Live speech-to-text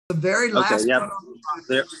the very Okay, last yep. one on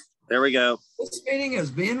the There we go. This meeting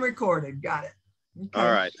is being recorded. Got it. Okay.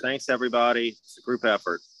 All right. Thanks, everybody. It's a group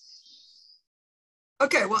effort.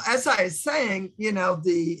 Okay, well, as I was saying, you know,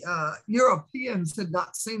 the Europeans had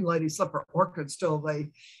not seen lady slipper orchids till they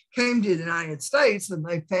came to the United States, and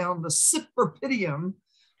they found the Cypripedium,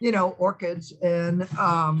 you know, orchids, and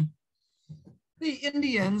the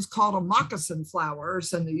Indians called them moccasin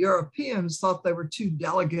flowers, and the Europeans thought they were too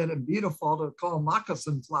delicate and beautiful to call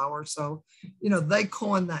moccasin flowers. So, you know, they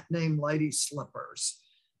coined that name lady slippers.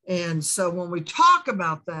 And so when we talk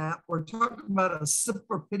about that, we're talking about a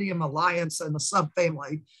Cypripedium alliance and a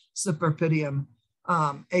subfamily Cypripedium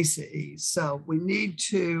aces. So we need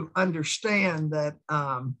to understand that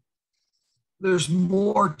there's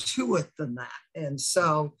more to it than that. And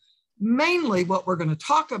so mainly what we're going to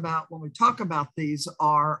talk about when we talk about these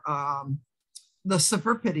are the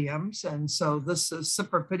Cypripediums. And so this is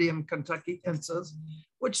Cypripedium kentuckiensis,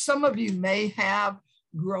 which some of you may have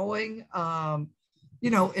growing you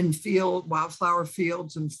know, in wildflower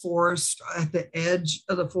fields and forest at the edge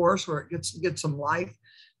of the forest where it gets some light.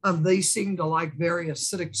 They seem to like very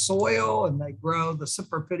acidic soil, and they grow, the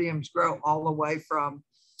Cypripediums grow all the way from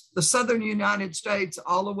the southern United States,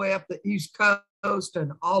 all the way up the East Coast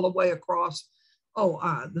and all the way across,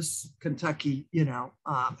 this Kentucky, you know,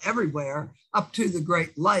 everywhere up to the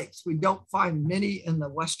Great Lakes. We don't find many in the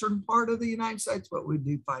western part of the United States, but we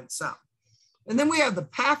do find some. And then we have the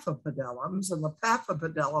Paphiopedilums, and the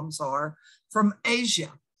Paphiopedilums are from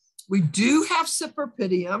Asia. We do have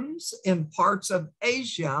Cypripediums in parts of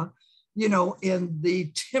Asia, you know, in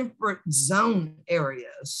the temperate zone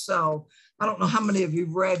areas. So I don't know how many of you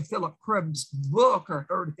have read Philip Cribb's book or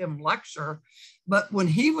heard him lecture, but when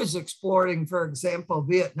he was exploring, for example,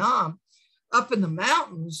 Vietnam, up in the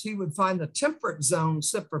mountains, he would find the temperate zone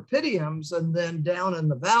Cypripediums, and then down in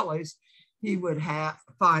the valleys, he would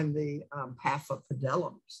find the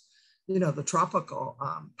Paphiopedilums, you know, the tropical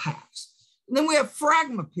paths. And then we have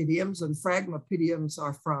Phragmipediums, and Phragmipediums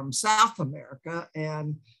are from South America.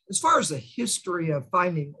 And as far as the history of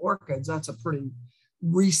finding orchids, that's a pretty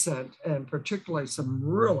recent, and particularly some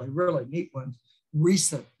really, really neat ones,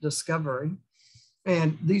 recent discovery.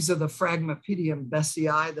 And these are the Phragmipedium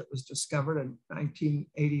besseyi that was discovered in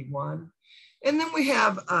 1981. And then we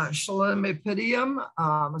have Cypripedium.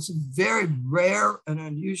 It's a very rare and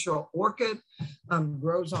unusual orchid.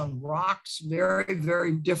 Grows on rocks, very,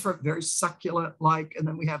 very different, very succulent-like. And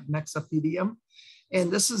then we have Mexipedium.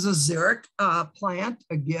 And this is a xeric plant,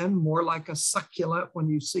 again, more like a succulent when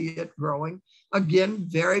you see it growing. Again,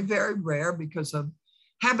 very, very rare because of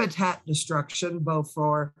habitat destruction, both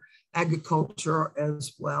for agriculture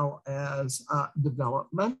as well as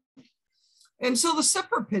development. And so the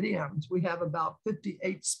Cypripediums, we have about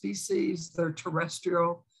 58 species. They're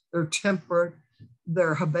terrestrial, they're temperate,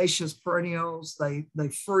 they're herbaceous perennials. They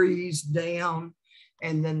freeze down,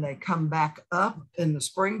 and then they come back up in the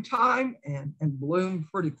springtime and bloom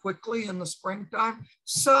pretty quickly in the springtime.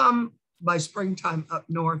 Some by springtime up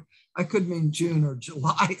north, I could mean June or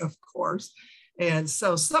July, of course. And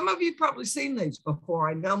so some of you probably seen these before.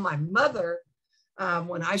 I know my mother,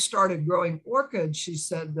 when I started growing orchids, she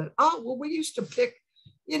said that, oh, well, we used to pick,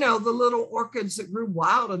 you know, the little orchids that grew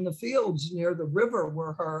wild in the fields near the river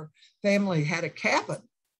where her family had a cabin.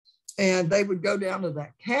 And they would go down to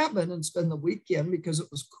that cabin and spend the weekend because it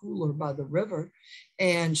was cooler by the river.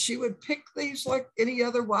 And she would pick these like any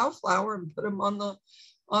other wildflower and put them on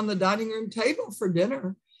the dining room table for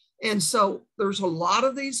dinner. And so there's a lot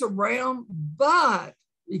of these around, but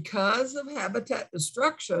because of habitat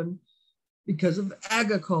destruction, because of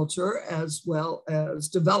agriculture, as well as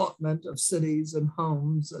development of cities and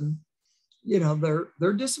homes, and you know,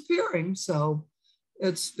 they're disappearing. So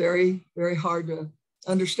it's very, very hard to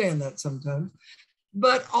understand that sometimes.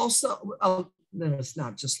 But also, then it's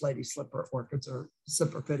not just lady slipper orchids or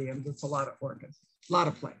Cypripediums, it's a lot of orchids, a lot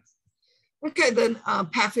of plants. Okay, then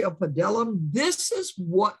Paphiopedilum. This is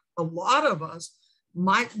what a lot of us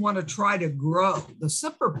might want to try to grow. The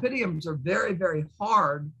Cypripediums are very, very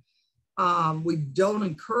hard. We don't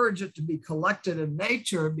encourage it to be collected in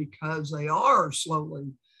nature because they are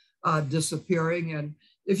slowly disappearing. And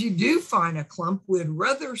if you do find a clump, we'd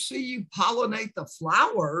rather see you pollinate the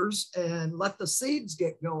flowers and let the seeds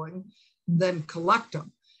get going than collect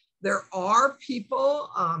them. There are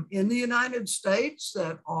people in the United States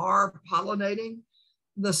that are pollinating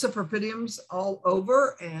the Cypripediums all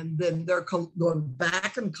over, and then they're going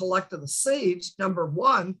back and collecting the seeds, number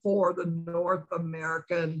one, for the North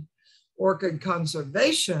American Orchid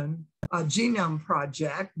Conservation Genome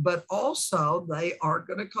Project, but also they are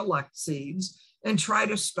going to collect seeds and try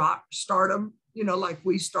to start them, you know, like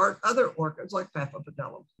we start other orchids like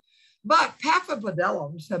Paphiopedilum. But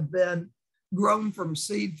Paphiopedilums have been grown from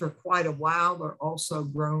seed for quite a while. They're also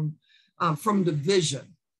grown from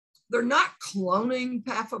division. They're not cloning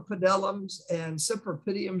Paphiopedilums and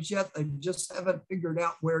Cypripediums yet. They just haven't figured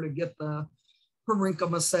out where to get the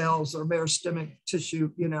parenchyma cells or meristemic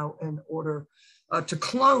tissue, in order to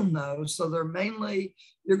clone those. So they're mainly,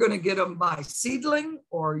 you're going to get them by seedling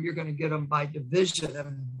or you're going to get them by division.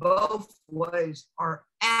 And both ways are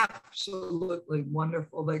absolutely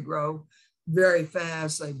wonderful. They grow very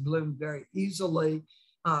fast. They bloom very easily.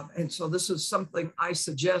 And so this is something I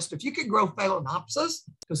suggest. If you can grow Phalaenopsis,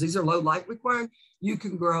 because these are low light requiring, you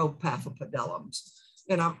can grow Paphiopedilums.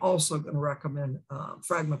 And I'm also going to recommend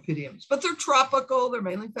Phragmipediums. But they're tropical. They're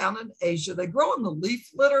mainly found in Asia. They grow in the leaf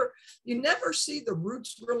litter. You never see the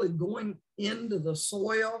roots really going into the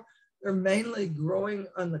soil. They're mainly growing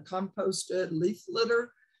on the composted leaf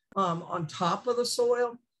litter on top of the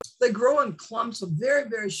soil. They grow in clumps of very,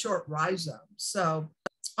 very short rhizomes. So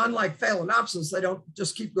unlike Phalaenopsis, they don't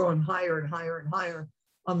just keep growing higher and higher and higher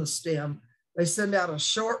on the stem. They send out a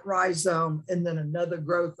short rhizome and then another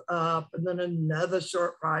growth up and then another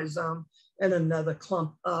short rhizome and another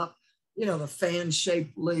clump up, the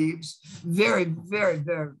fan-shaped leaves. Very, very,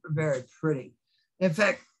 very, very pretty. In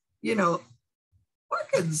fact,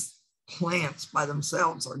 orchids plants by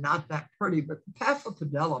themselves are not that pretty, but the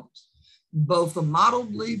Paphiopedilums, both the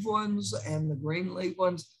mottled leaf ones and the green leaf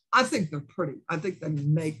ones, I think they're pretty. I think they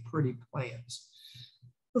make pretty plants.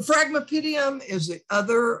 The Phragmipedium is the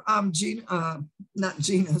other not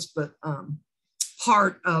genus, but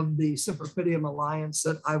part of the Cypripedium alliance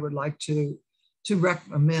that I would like to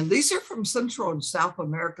recommend. These are from Central and South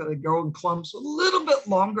America. They grow in clumps with a little bit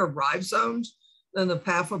longer rhizomes than the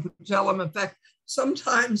Paphiopedilum. In fact,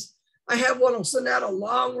 sometimes I have one will send out a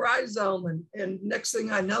long rhizome and next thing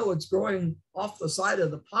I know, it's growing off the side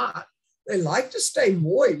of the pot. They like to stay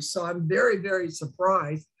moist, so I'm very, very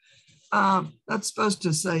surprised. That's supposed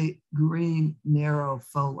to say green, narrow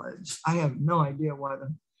foliage. I have no idea why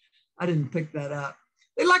I didn't pick that up.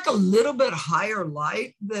 They like a little bit higher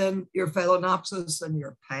light than your Phalaenopsis and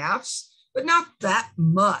your Paphs, but not that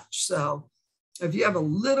much. So if you have a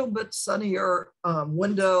little bit sunnier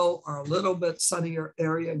window or a little bit sunnier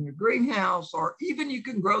area in your greenhouse, or even you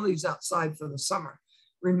can grow these outside for the summer,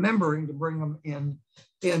 remembering to bring them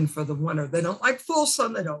in for the winter. They don't like full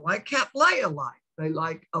sun. They don't like Cattleya light. They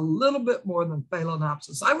like a little bit more than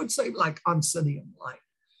Phalaenopsis. I would say like Oncidium light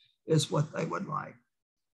is what they would like.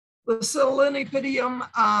 The Cypripedium,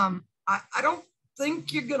 I don't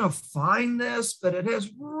think you're going to find this, but it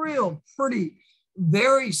has real pretty,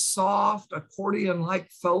 very soft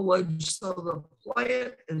accordion-like foliage. So the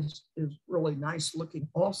plant is really nice looking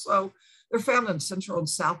also. They're found in Central and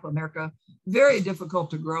South America. Very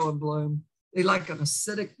difficult to grow and bloom. They like an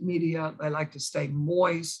acidic media. They like to stay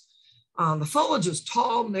moist. The foliage is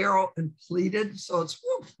tall, narrow, and pleated, so it's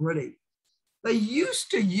real pretty. They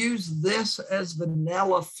used to use this as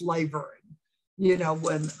vanilla flavoring.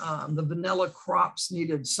 When the vanilla crops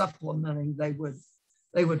needed supplementing, they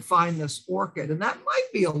would find this orchid, and that might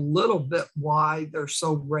be a little bit why they're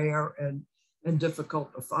so rare and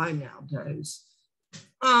difficult to find nowadays.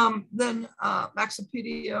 Then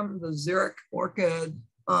Paphiopedilum, the xeric orchid.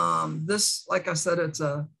 This, like I said, it's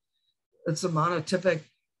a monotypic,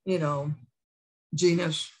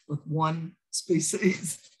 genus with one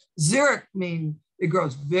species. Xeric means it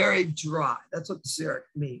grows very dry. That's what xeric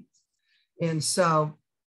means. And so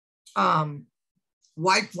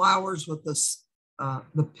white flowers with this,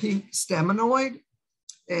 the pink staminoid.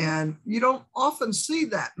 And you don't often see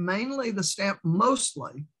that. Mainly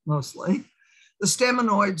mostly, the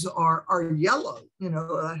staminoids are yellow.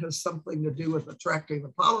 That has something to do with attracting the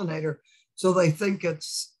pollinator. So they think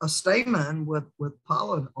it's a stamen with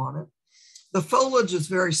pollen on it. The foliage is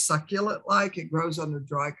very succulent-like. It grows under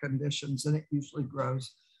dry conditions, and it usually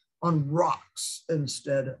grows on rocks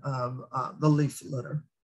instead of the leaf litter.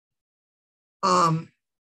 The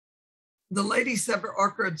lady separate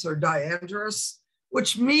orchids are diandrous,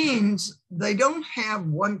 which means they don't have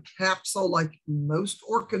one capsule like most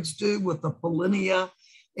orchids do with the pollinia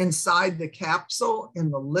inside the capsule in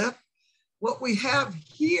the lip. What we have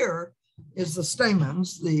here is the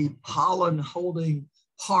stamens, the pollen holding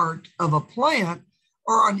part of a plant,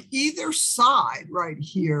 are on either side right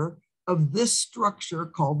here of this structure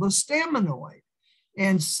called the staminoid.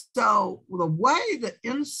 And so the way the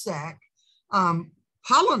insect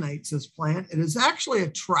pollinates this plant, it is actually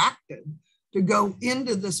attracted to go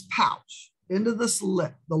into this pouch, into this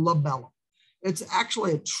lip, the labellum. It's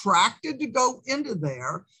actually attracted to go into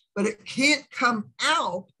there, but it can't come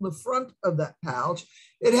out the front of that pouch.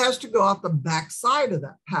 It has to go out the back side of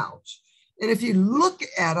that pouch. And if you look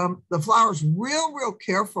at them, the flowers real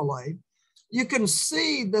carefully, you can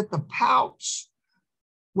see that the pouch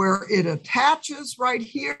where it attaches right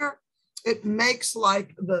here, it makes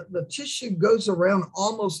like the tissue goes around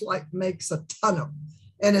almost like makes a tunnel.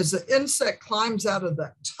 And as the insect climbs out of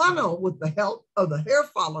that tunnel with the help of the hair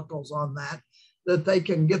follicles on that they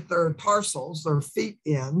can get their tarsals, their feet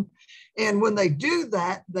in. And when they do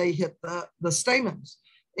that, they hit the stamens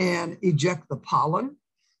and eject the pollen.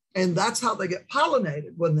 And that's how they get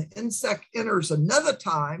pollinated. When the insect enters another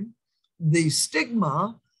time, the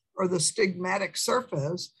stigma or the stigmatic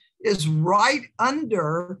surface is right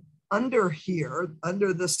under here,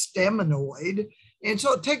 under the staminoid. And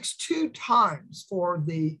so it takes 2 times for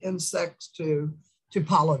the insects to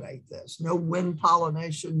pollinate this. No wind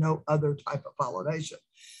pollination, no other type of pollination.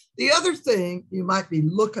 The other thing you might be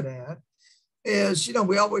looking at is,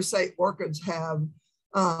 we always say orchids have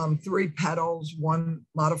 3 petals, 1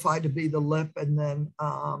 modified to be the lip, and then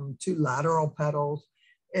 2 lateral petals.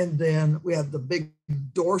 And then we have the big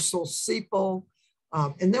dorsal sepal.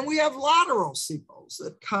 And then we have lateral sepals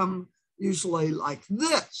that come usually like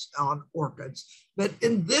this on orchids. But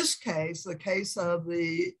in this case, the case of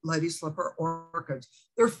the lady slipper orchids,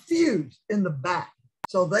 they're fused in the back.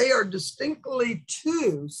 So they are distinctly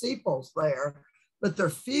 2 sepals there, but they're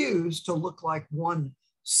fused to look like 1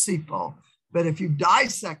 sepal. But if you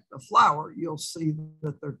dissect the flower, you'll see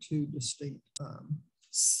that they're 2 distinct,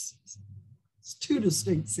 2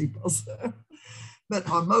 distinct sepals. But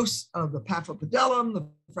on most of the Paphiopedilum, the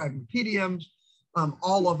Cypripediums,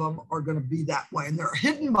 all of them are going to be that way. And they're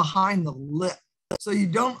hidden behind the lip. So you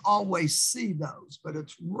don't always see those, but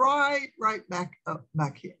it's right back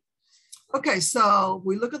here. Okay, so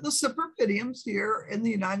we look at the Cypripediums here in the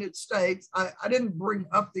United States. I didn't bring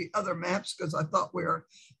up the other maps because I thought we were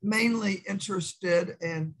mainly interested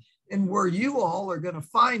in where you all are going to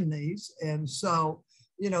find these. And so,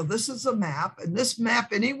 this is a map, and this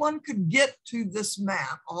map, anyone could get to this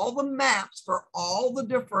map. All the maps for all the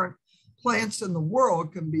different plants in the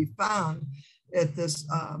world can be found at this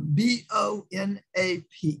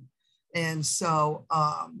BONAP. And so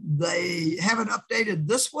they haven't updated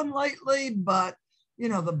this one lately, but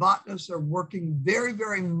the botanists are working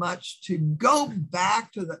very much to go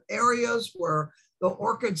back to the areas where the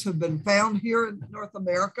orchids have been found here in North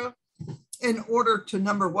America in order to,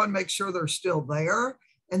 number one, make sure they're still there.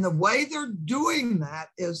 And the way they're doing that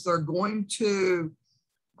is they're going to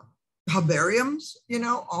herbariums,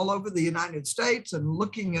 all over the United States and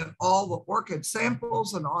looking at all the orchid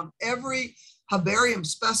samples, and on every herbarium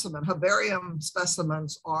specimens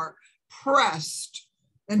are pressed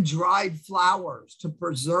and dried flowers to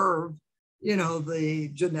preserve, the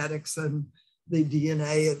genetics and the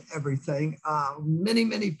DNA and everything.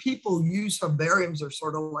 Many people use herbariums. They're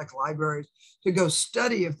sort of like libraries to go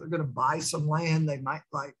study. If they're going to buy some land, they might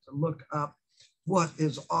like to look up what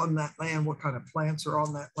is on that land, what kind of plants are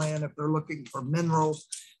on that land. If they're looking for minerals,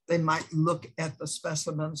 they might look at the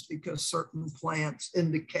specimens because certain plants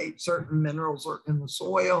indicate certain minerals are in the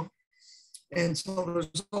soil. And so there's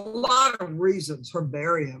a lot of reasons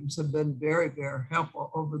herbariums have been very helpful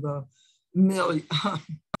over the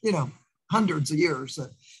hundreds of years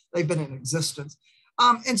that they've been in existence.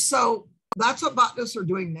 And so that's what botanists are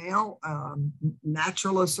doing now.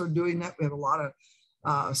 Naturalists are doing that. We have a lot of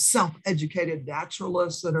self-educated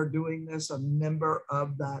naturalists that are doing this, a member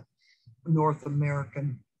of that North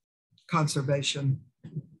American Conservation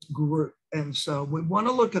Group. And so we want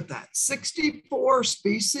to look at that. 64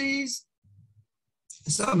 species,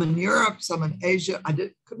 some in Europe, some in Asia.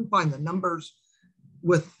 Couldn't find the numbers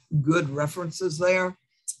with good references there.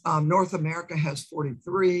 North America has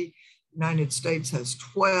 43, United States has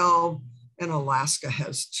 12, and Alaska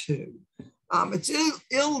has 2. It's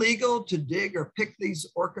illegal to dig or pick these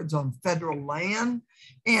orchids on federal land.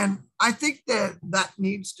 And I think that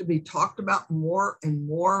needs to be talked about more and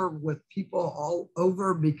more with people all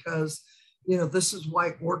over, because, this is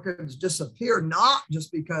why orchids disappear, not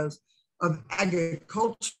just because of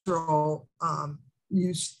agricultural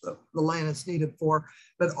use, the land it's needed for,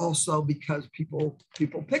 but also because people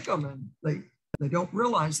pick them and they don't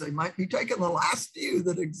realize they might be taking the last few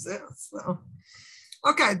that exist. So.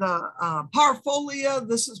 Okay, the parfolia,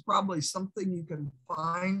 this is probably something you can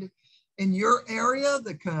find in your area.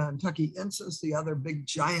 The Kentuckiensis, the other big,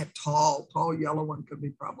 giant, tall yellow one could be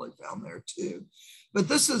probably found there too. But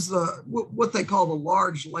this is what they call the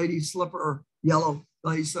large lady slipper, yellow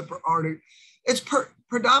lady slipper arctic. It's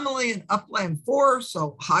predominantly an upland forest,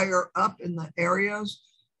 so higher up in the areas,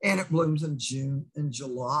 and it blooms in June and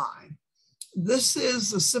July. This is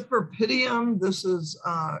the Cypripedium. This is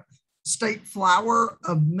state flower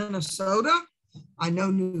of Minnesota. I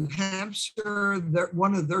know New Hampshire,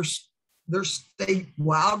 one of their state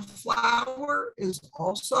wildflower is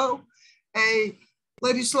also a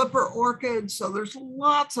lady slipper orchid. So there's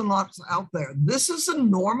lots and lots out there. This is a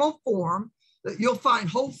normal form that you'll find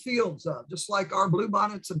whole fields of, just like our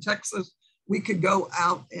bluebonnets in Texas. We could go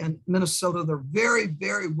out in Minnesota. They're very,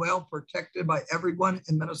 very well protected by everyone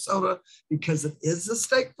in Minnesota because it is a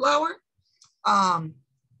state flower.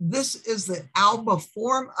 This is the alba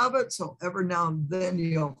form of it. So every now and then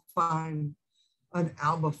you'll find an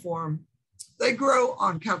alba form. They grow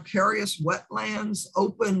on calcareous wetlands,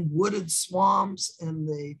 open wooded swamps in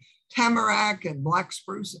the tamarack and black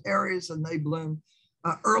spruce areas, and they bloom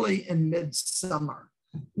early in midsummer.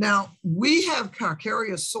 Now, we have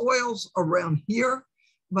calcareous soils around here,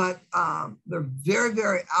 but they're very,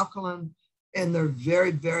 very alkaline and they're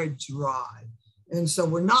very, very dry. And so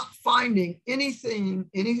we're not finding any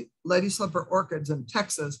lady slipper orchids in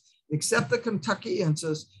Texas, except the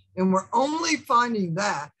Kentuckiensis. And we're only finding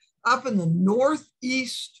that up in the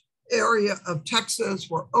northeast area of Texas,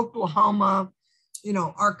 where Oklahoma,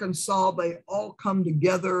 Arkansas, they all come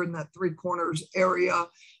together in that Three Corners area.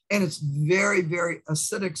 And it's very, very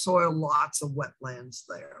acidic soil, lots of wetlands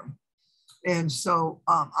there. And so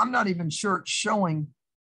I'm not even sure it's showing.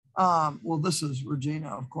 Well, this is Regina,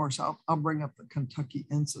 of course. I'll bring up the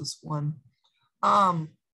Kentuckiensis one. I'm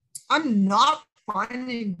not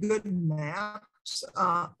finding good maps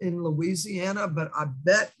in Louisiana, but I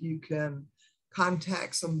bet you can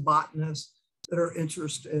contact some botanists that are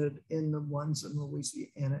interested in the ones in the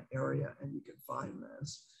Louisiana area, and you can find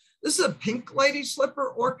this. This is a pink lady slipper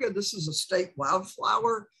orchid. This is a state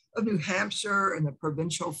wildflower of New Hampshire and the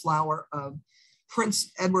provincial flower of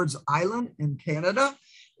Prince Edward's Island in Canada.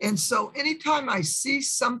 And so anytime I see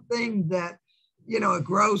something that, it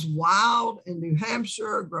grows wild in New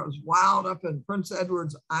Hampshire, grows wild up in Prince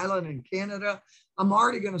Edward's Island in Canada, I'm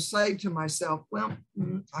already going to say to myself, well,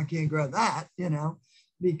 I can't grow that,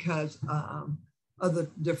 because of the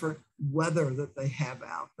different weather that they have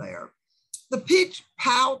out there. The peach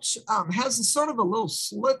pouch has a sort of a little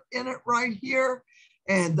slit in it right here,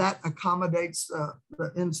 and that accommodates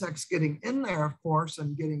the insects getting in there, of course,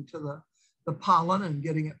 and getting to the pollen and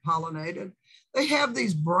getting it pollinated. They have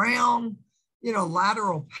these brown,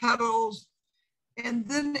 lateral petals. And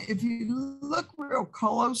then if you look real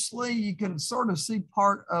closely, you can sort of see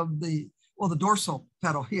part of the dorsal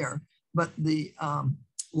petal here, but the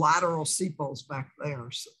lateral sepals back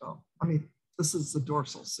there. So, this is the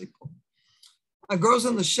dorsal sepal. It grows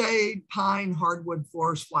in the shade, pine, hardwood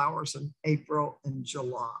forest, flowers in April and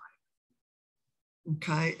July.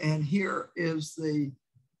 Okay, and here is the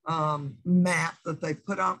map that they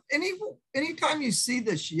put on. Anytime you see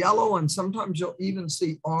this yellow, and sometimes you'll even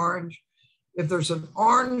see orange, if there's an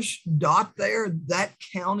orange dot there, that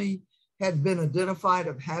county had been identified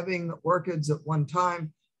of having the orchids at one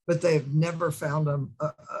time, but they have never found them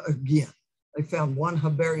again. They found one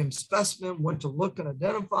herbarium specimen, went to look and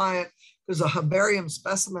identify it, because a herbarium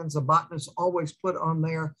specimens, a botanist always put on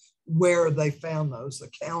there where they found those, the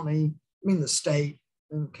county, the state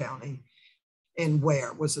and the county, and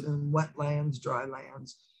where. Was it in wetlands, dry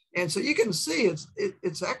lands? And so you can see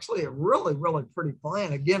it's actually a really, really pretty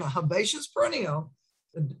plant. Again, a herbaceous perennial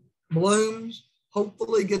that blooms,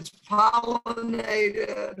 hopefully gets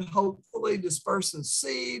pollinated, hopefully disperses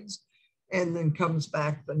seeds, and then comes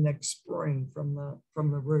back the next spring from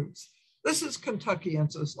the roots. This is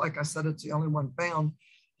Kentuckiensis. Like I said, it's the only one found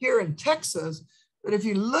here in Texas. But if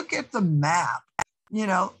you look at the map,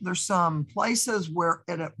 there's some places where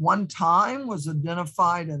it at one time was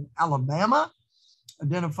identified in Alabama,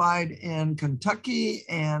 identified in Kentucky,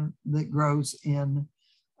 and that grows in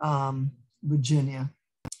Virginia.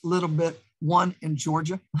 A little bit, one in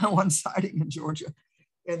Georgia, one sighting in Georgia.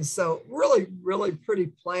 And so really, really pretty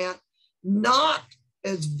plant. Not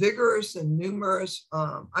as vigorous and numerous.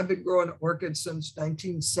 I've been growing orchids since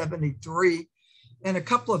 1973, and a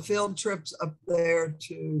couple of field trips up there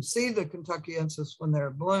to see the Kentuckiensis when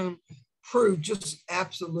they're bloom proved just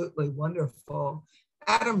absolutely wonderful.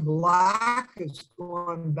 Adam Black is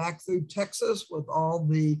going back through Texas with all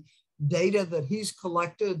the data that he's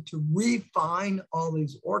collected to refine all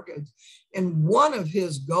these orchids. And one of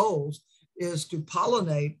his goals is to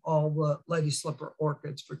pollinate all the lady slipper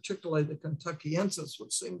orchids, particularly the Kentuckiensis,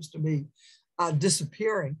 which seems to be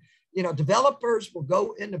disappearing. Developers will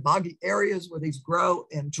go into boggy areas where these grow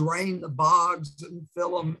and drain the bogs and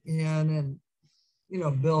fill them in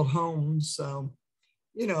and, build homes. So,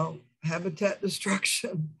 habitat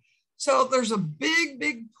destruction. So there's a big,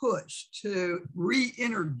 big push to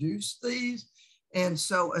reintroduce these. And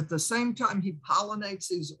so at the same time he pollinates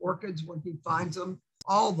these orchids when he finds them,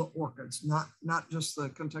 all the orchids, not just the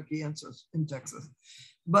Kentuckiensis in Texas.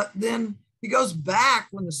 But then he goes back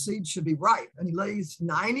when the seed should be ripe, and he lays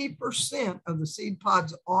 90% of the seed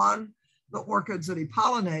pods on the orchids that he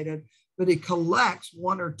pollinated, but he collects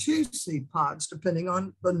 1 or 2 seed pods, depending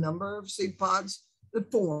on the number of seed pods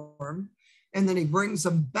that form. And then he brings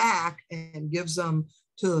them back and gives them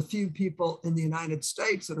to a few people in the United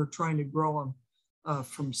States that are trying to grow them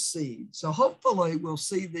from seed. So hopefully we'll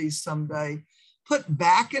see these someday put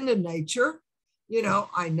back into nature. You know,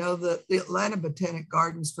 I know that the Atlanta Botanic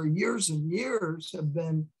Gardens for years and years have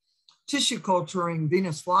been tissue culturing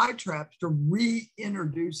Venus flytraps to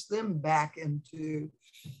reintroduce them back into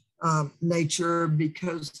nature,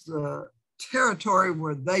 because the territory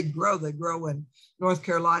where they grow in North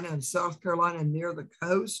Carolina and South Carolina near the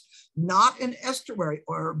coast, not in estuary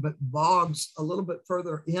or but bogs a little bit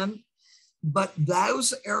further in. But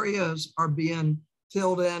those areas are being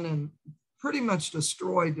filled in and pretty much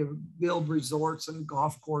destroyed to build resorts and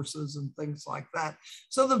golf courses and things like that.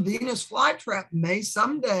 So the Venus flytrap may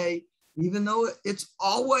someday, even though it's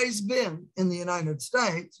always been in the United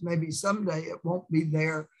States, maybe someday it won't be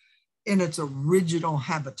there in its original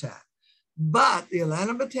habitat. But the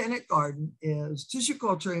Atlanta Botanic Garden is tissue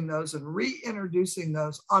culturing those and reintroducing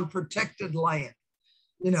those on protected land.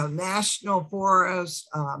 You know, national forests,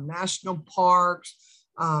 national parks,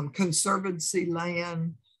 conservancy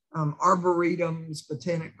land, arboretums,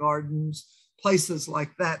 botanic gardens, places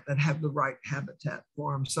like that that have the right habitat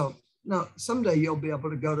for them. So no, someday you'll be able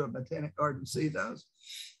to go to a botanic garden and see those.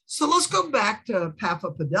 So let's go back to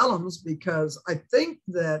Paphiopedilums, because I think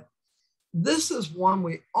that this is one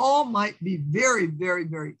we all might be very, very,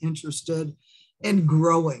 very interested in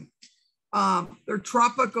growing. They're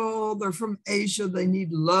tropical, they're from Asia, they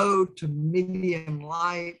need low to medium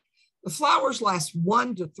light. The flowers last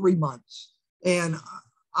 1 to 3 months. And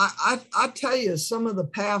I tell you, some of the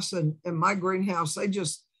paths in my greenhouse, they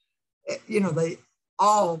just, you know,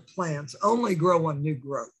 all plants only grow on new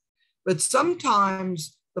growth. But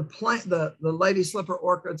sometimes the lady slipper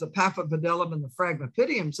orchids, the Paphiopedilum and the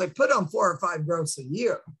Cypripediums, they put on 4 or 5 growths a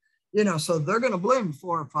year, you know, so they're going to bloom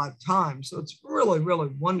 4 or 5 times. So it's really, really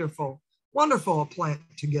wonderful plant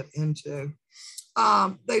to get into.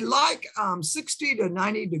 They like 60 to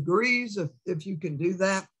 90 degrees if you can do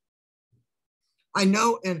that. I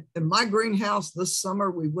know in my greenhouse this summer,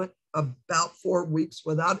 we went about 4 weeks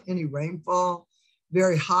without any rainfall,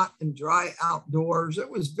 very hot and dry outdoors. It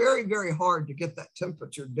was very, very hard to get that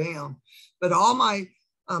temperature down. But all my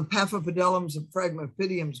Paphiopedilums and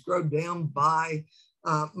Cypripediums grow down by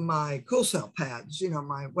my cool cell pads, you know,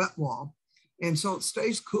 my wet wall. And so it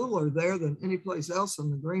stays cooler there than any place else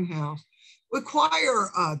in the greenhouse. Require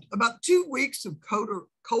about 2 weeks of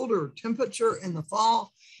colder temperature in the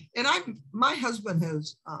fall. And my husband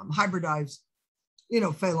has hybridized, you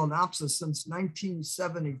know, Phalaenopsis since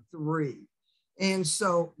 1973. And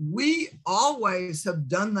so we always have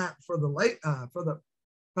done that for the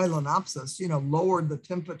Phalaenopsis, you know, lowered the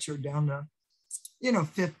temperature down to, you know,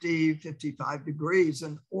 50, 55 degrees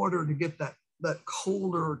in order to get that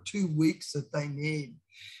colder 2 weeks that they need.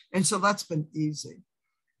 And so that's been easy.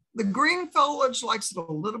 The green foliage likes it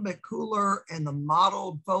a little bit cooler, and the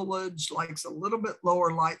mottled foliage likes a little bit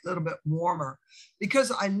lower light, a little bit warmer.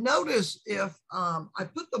 Because I notice if I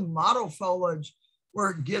put the mottled foliage where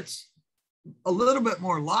it gets a little bit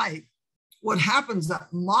more light, what happens,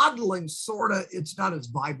 that modeling it's not as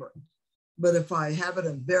vibrant. But if I have it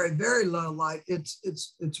in very, very low light,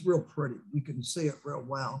 it's real pretty. You can see it real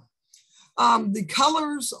well. The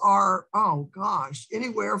colors are, oh gosh,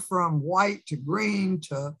 anywhere from white to green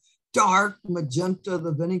to dark magenta,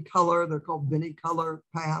 the vinicolor. They're called vinicolor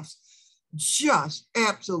paths. Just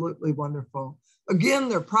absolutely wonderful. Again,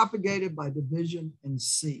 they're propagated by division and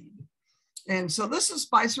seed. And so this is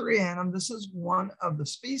Spicerianum. This is one of the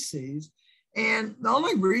species. And the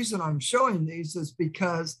only reason I'm showing these is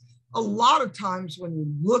because a lot of times when you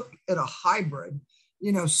look at a hybrid,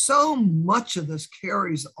 you know, so much of this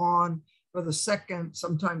carries on for the second,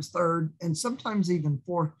 sometimes third, and sometimes even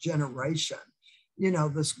 4th generation. You know,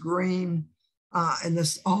 this green and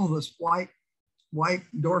this white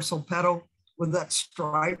dorsal petal with that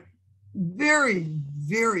stripe, very,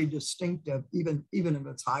 very distinctive, even if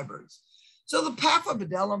it's hybrids. So the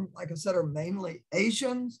Paphiopedilum, like I said, are mainly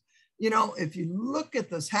Asians. You know, if you look at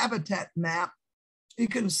this habitat map, you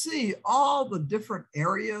can see all the different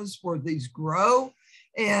areas where these grow.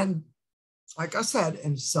 And like I said,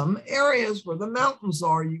 in some areas where the mountains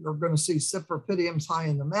are, you are going to see Cypripediums high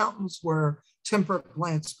in the mountains where temperate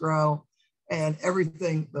plants grow, and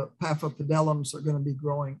everything, the Paphiopedilums are going to be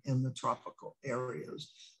growing in the tropical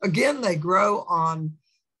areas. Again, they grow on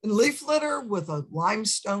And leaf litter with a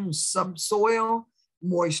limestone subsoil,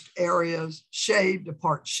 moist areas, shade to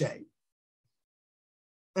part shade.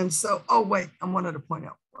 And so, oh wait, I wanted to point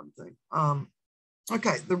out one thing.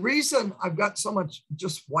 Okay, the reason I've got so much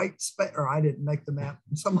just white space, or I didn't make the map,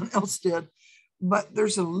 someone else did, but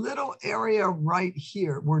there's a little area right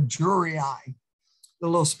here where drurii, the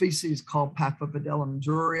little species called Paphiopedilum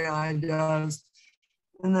drurii does.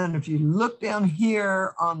 And then if you look down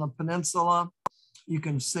here on the peninsula, you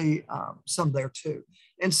can see some there too.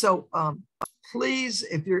 And so please,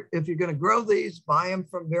 if you're going to grow these, buy them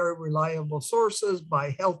from very reliable sources,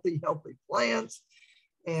 buy healthy plants,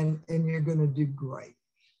 and you're going to do great.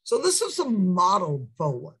 So this is some mottled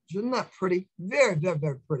foliage. Isn't that pretty? Very, very,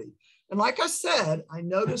 very pretty. And like I said, I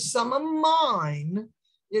noticed some of mine,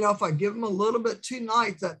 you know, if I give them a little bit too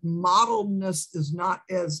nice, that mottledness is not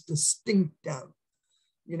as distinctive.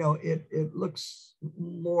 You know, it looks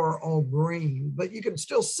more all green, but you can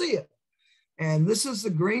still see it. And this is the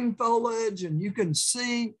green foliage, and you can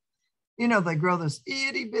see, you know, they grow this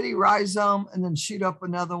itty bitty rhizome and then shoot up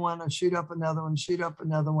another one and shoot up another one, shoot up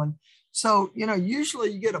another one. So, you know,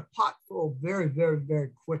 usually you get a pot full very, very,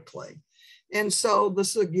 very quickly. And so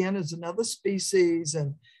this again is another species,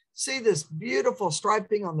 and see this beautiful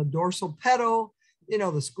striping on the dorsal petal, you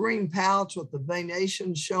know, this green pouch with the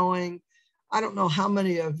venation showing. I don't know how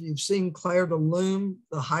many of you've seen Clair de Lune,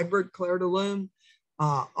 the hybrid Clair de Lune.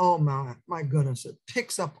 Oh my goodness, it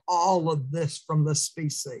picks up all of this from this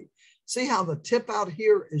species. See how the tip out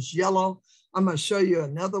here is yellow? I'm going to show you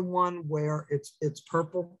another one where it's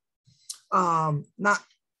purple. Not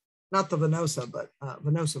the Venosa,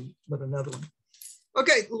 but another one.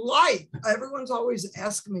 Okay, light. Everyone's always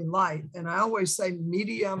asking me light, and I always say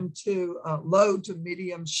medium to low to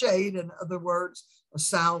medium shade. In other words, a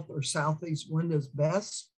south or southeast wind is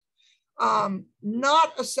best.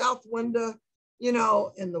 Not a south window. You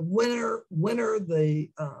know, in the winter, the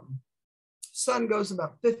sun goes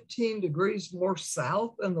about 15 degrees more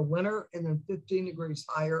south in the winter and then 15 degrees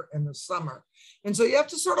higher in the summer. And so you have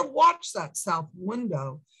to sort of watch that south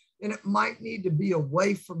window, and it might need to be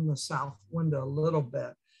away from the south window a little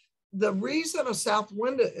bit. The reason a south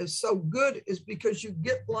window is so good is because you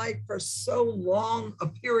get light for so long a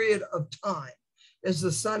period of time as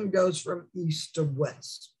the sun goes from east to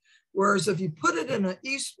west. Whereas if you put it in an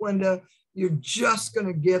east window, you're just going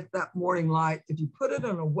to get that morning light. If you put it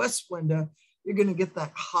in a west window, you're going to get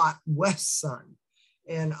that hot west sun.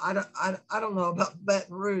 And I don't know about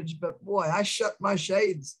Baton Rouge, but boy, I shut my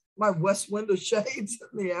shades, my west window shades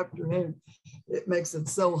in the afternoon. It makes it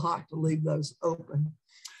so hot to leave those open.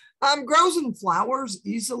 Grows and flowers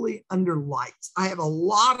easily under lights. I have a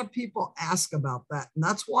lot of people ask about that, and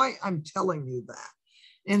that's why I'm telling you that.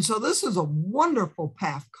 And so this is a wonderful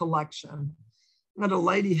Paph collection that a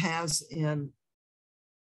lady has in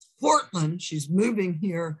Portland. She's moving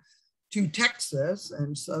here to Texas.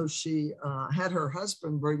 And so she had her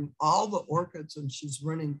husband bring all the orchids, and she's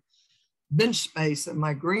renting bench space in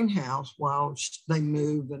my greenhouse while they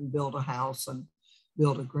move and build a house and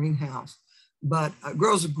build a greenhouse. But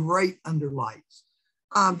grows great under lights.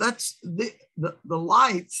 That's the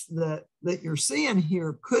lights that you're seeing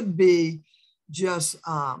here could be just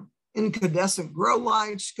incandescent grow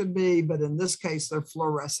lights, could be, but in this case, they're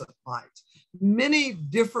fluorescent lights. Many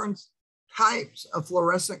different types of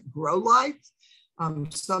fluorescent grow lights.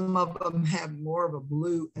 Some of them have more of a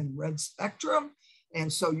blue and red spectrum.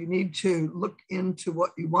 And so you need to look into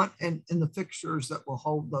what you want and in the fixtures that will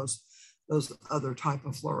hold those other type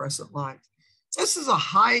of fluorescent lights. This is a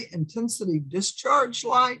high intensity discharge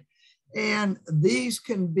light. And these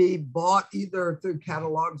can be bought either through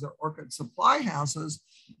catalogs or orchid supply houses.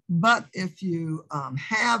 But if you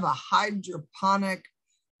have a hydroponic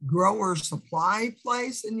grower supply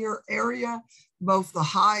place in your area, both the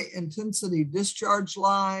high intensity discharge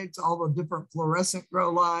lights, all the different fluorescent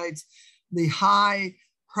grow lights, the high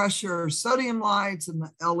pressure sodium lights, and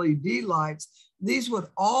the LED lights, these would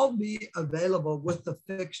all be available with the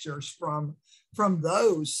fixtures from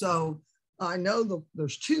those. So I know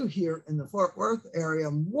there's two here in the Fort Worth area.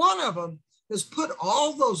 One of them has put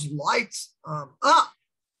all those lights up,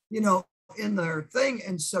 you know, in their thing.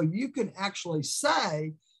 And so you can actually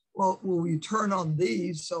say, well, will you turn on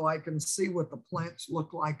these so I can see what the plants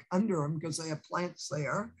look like under them, because they have plants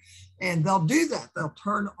there. And they'll do that. They'll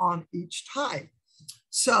turn on each type.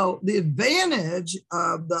 So the advantage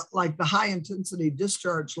of the high intensity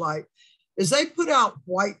discharge light is they put out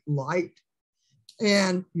white light,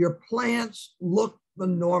 and your plants look the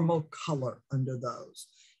normal color under those.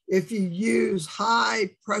 If you use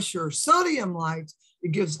high pressure sodium lights,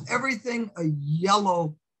 it gives everything a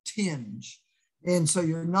yellow tinge. And so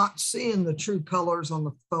you're not seeing the true colors on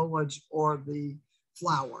the foliage or the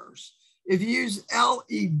flowers. If you use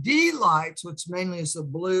LED lights, which mainly is the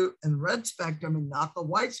blue and red spectrum and not the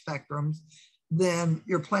white spectrums, then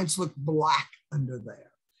your plants look black under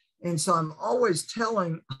there. And so I'm always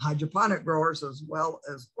telling hydroponic growers as well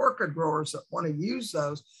as orchid growers that want to use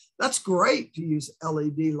those, that's great to use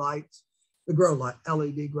LED lights, the grow light,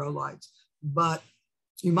 LED grow lights, but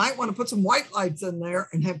you might want to put some white lights in there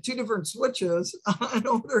and have two different switches in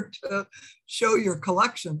order to show your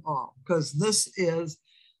collection off, because this is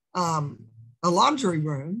a laundry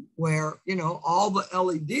room where, you know, all the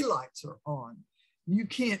LED lights are on. You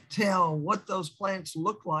can't tell what those plants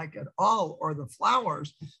look like at all, or the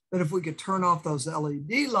flowers, but if we could turn off those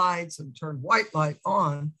LED lights and turn white light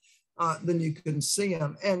on, then you can see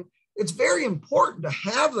them. And it's very important to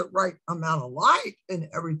have the right amount of light and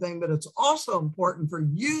everything, but it's also important for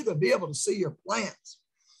you to be able to see your plants,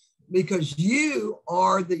 because you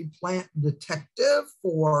are the plant detective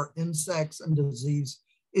for insects and disease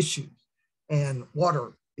issues and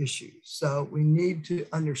water issues. So we need to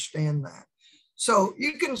understand that. So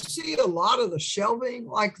you can see a lot of the shelving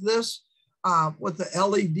like this with the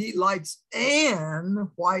LED lights and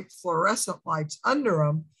white fluorescent lights under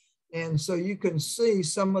them. And so you can see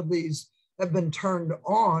some of these have been turned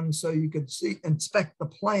on so you could see, inspect the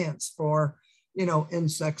plants for, you know,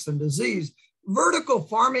 insects and disease. Vertical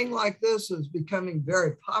farming like this is becoming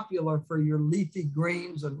very popular for your leafy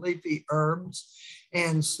greens and leafy herbs.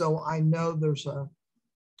 And so I know there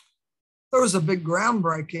was a big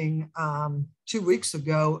groundbreaking 2 weeks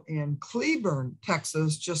ago in Cleburne,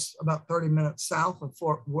 Texas, just about 30 minutes south of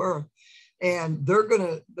Fort Worth. And they're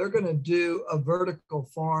gonna do a vertical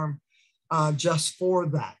farm just for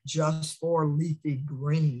that, just for leafy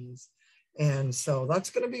greens. And so that's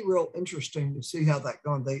going to be real interesting to see how that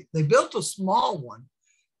going. They built a small one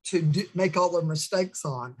to make all their mistakes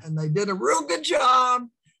on, and they did a real good job.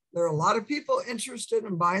 There are a lot of people interested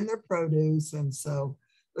in buying their produce, and so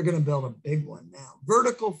they're going to build a big one now.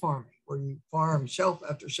 Vertical farming, where you farm shelf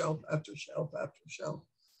after shelf after shelf after shelf,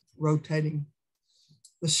 rotating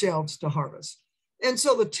the shelves to harvest. And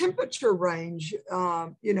so the temperature range,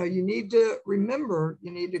 you know, you need to remember,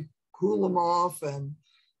 you need to cool them off, and,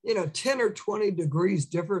 you know, 10 or 20 degrees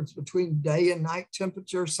difference between day and night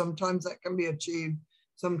temperature. Sometimes that can be achieved,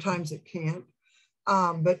 sometimes it can't.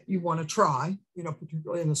 But you want to try, you know,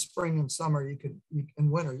 particularly in the spring and summer,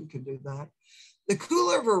 in winter, you can do that. The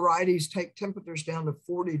cooler varieties take temperatures down to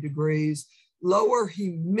 40 degrees, lower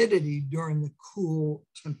humidity during the cool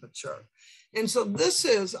temperature. And so this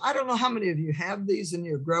is, I don't know how many of you have these in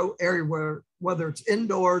your grow area, whether it's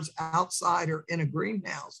indoors, outside, or in a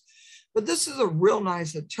greenhouse, but this is a real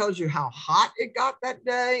nice, it tells you how hot it got that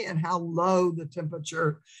day and how low the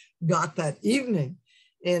temperature got that evening.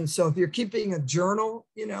 And so if you're keeping a journal,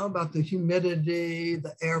 you know, about the humidity,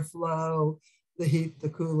 the airflow, the heat, the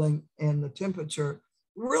cooling, and the temperature,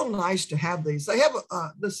 real nice to have these. They have,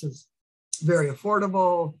 this is very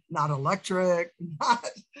affordable, not electric, not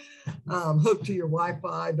hooked to your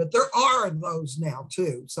Wi-Fi, but there are those now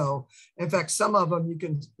too. So in fact, some of them you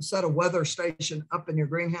can set a weather station up in your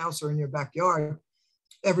greenhouse or in your backyard.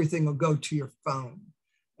 Everything will go to your phone,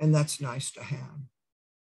 and that's nice to have.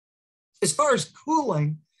 As far as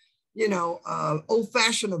cooling, you know,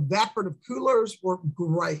 old-fashioned evaporative coolers work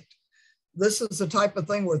great. This is the type of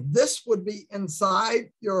thing where this would be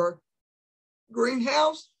inside your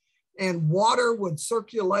greenhouse, and water would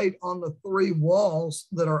circulate on the 3 walls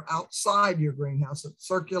that are outside your greenhouse. It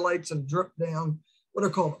circulates and drip down what are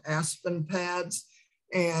called aspen pads.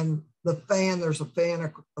 And the fan, there's a fan,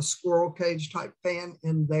 a squirrel cage type fan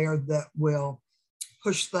in there that will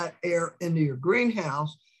push that air into your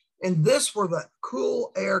greenhouse. And this, where the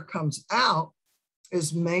cool air comes out,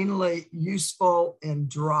 is mainly useful in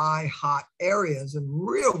dry, hot areas. And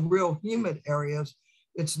real humid areas,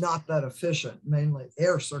 it's not that efficient. Mainly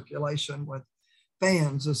air circulation with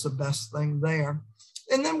fans is the best thing there.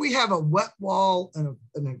 And then we have a wet wall and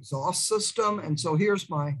an exhaust system. And so here's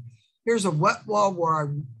a wet wall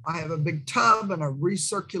where I have a big tub and I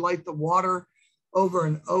recirculate the water over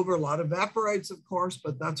and over. A lot evaporates, of course,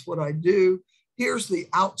 but that's what I do. Here's the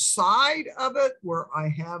outside of it where I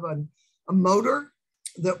have a motor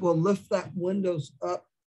that will lift that windows up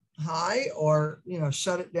high, or, you know,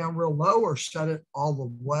 shut it down real low, or shut it all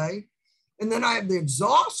the way. And then I have the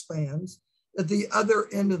exhaust fans at the other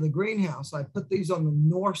end of the greenhouse. I put these on the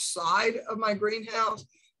north side of my greenhouse.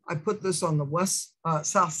 I put this on the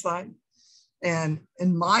south side. And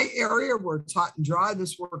in my area where it's hot and dry,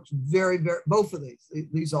 this works very, both of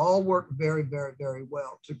these all work very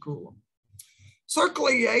well to cool them.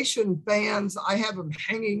 Circulation fans, I have them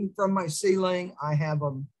hanging from my ceiling. I have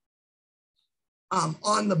them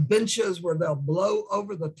on the benches where they'll blow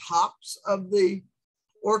over the tops of the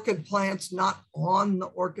orchid plants, not on the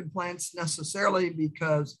orchid plants necessarily,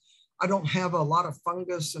 because I don't have a lot of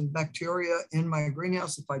fungus and bacteria in my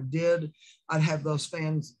greenhouse. If I did, I'd have those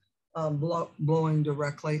fans blowing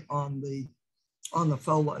directly on the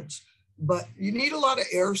foliage. But you need a lot of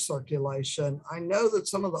air circulation. I know that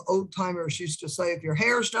some of the old timers used to say, if your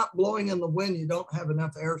hair's not blowing in the wind, you don't have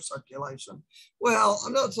enough air circulation. Well,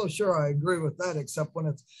 I'm not so sure I agree with that, except when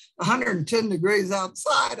it's 110 degrees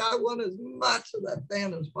outside, I want as much of that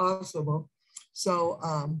fan as possible. So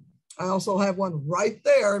I also have one right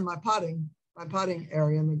there in my potting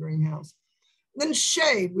area in the greenhouse. Then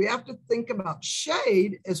shade, we have to think about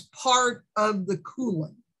shade as part of the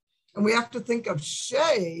cooling. And we have to think of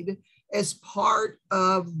shade as part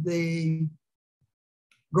of the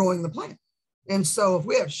growing the plant. And so if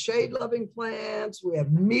we have shade-loving plants, we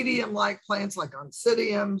have medium-like plants like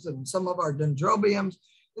oncidiums and some of our dendrobiums,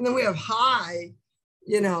 and then we have high,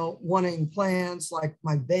 wanting plants like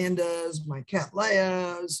my vandas, my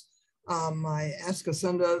cattleyas, my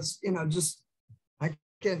ascoscendas, I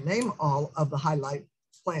can't name all of the highlight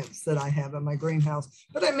plants that I have in my greenhouse,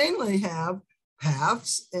 but I mainly have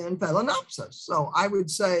Paphs and Phalaenopsis. So I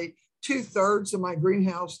would say 2/3 of my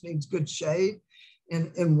greenhouse needs good shade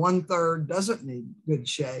and 1/3 doesn't need good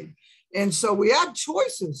shade. And so we have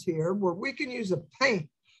choices here where we can use a paint.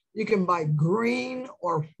 You can buy green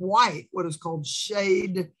or white, what is called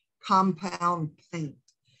shade compound paint.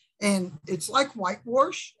 And it's like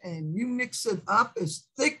whitewash, and you mix it up as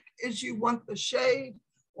thick as you want the shade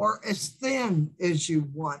or as thin as you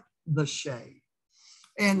want the shade.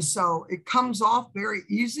 And so it comes off very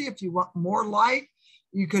easy. If you want more light,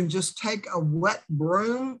 you can just take a wet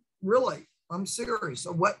broom, really, I'm serious,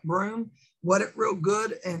 a wet broom, wet it real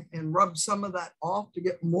good and rub some of that off to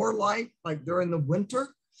get more light, like during the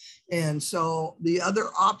winter. And so the other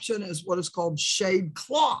option is what is called shade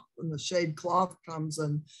cloth. And the shade cloth comes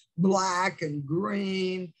in black and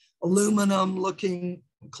green, aluminum looking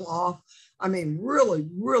cloth. I mean, really,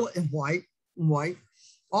 and white,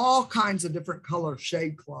 all kinds of different color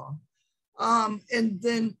shade cloth. And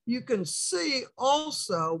then you can see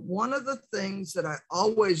also one of the things that I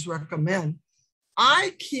always recommend,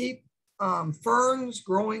 I keep ferns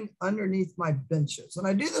growing underneath my benches. And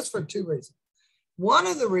I do this for 2 reasons. One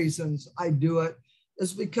of the reasons I do it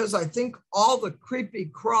is because I think all the creepy,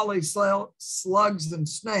 crawly slugs and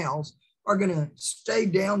snails are going to stay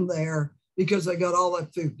down there because they got all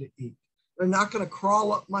that food to eat. They're not going to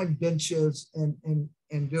crawl up my benches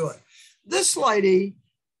and do it. This lady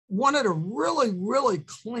wanted a really, really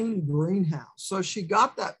clean greenhouse. So she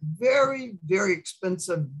got that very, very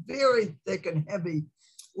expensive, very thick and heavy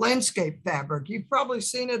landscape fabric. You've probably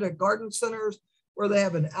seen it at garden centers where they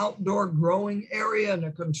have an outdoor growing area and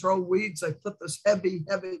to control weeds. They put this heavy,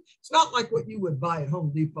 it's not like what you would buy at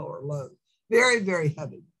Home Depot or Lowe's. Very, very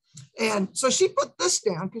heavy. And so she put this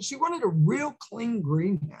down because she wanted a real clean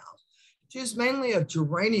greenhouse. She's mainly a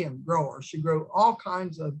geranium grower. She grew all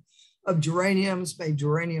kinds of geraniums, made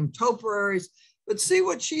geranium topiaries, but see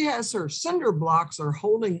what she has, her cinder blocks are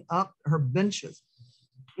holding up her benches.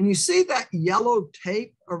 And you see that yellow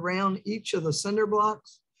tape around each of the cinder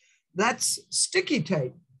blocks? That's sticky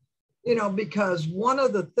tape, because one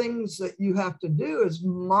of the things that you have to do is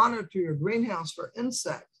monitor your greenhouse for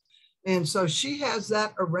insects. And so she has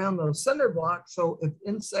that around those cinder blocks. So if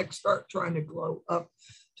insects start trying to glow up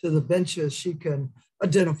to the benches, she can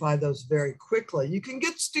identify those very quickly. You can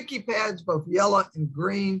get sticky pads, both yellow and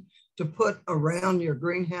green, to put around your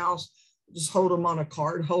greenhouse. Just hold them on a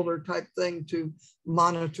card holder type thing to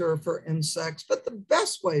monitor for insects. But the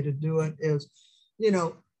best way to do it is,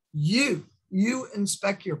 you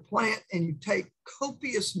inspect your plant and you take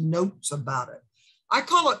copious notes about it. I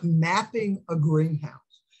call it mapping a greenhouse.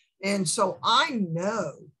 And so I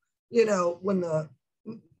know, when the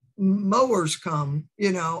mowers come,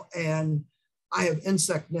 and I have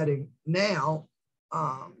insect netting now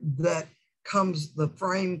that the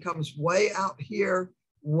frame comes way out here,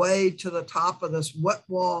 way to the top of this wet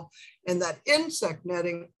wall. And that insect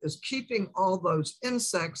netting is keeping all those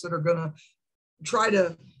insects that are going to try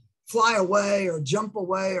to fly away or jump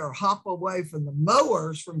away or hop away from the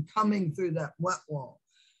mowers from coming through that wet wall.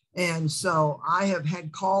 And so I have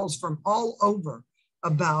had calls from all over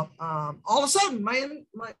about all of a sudden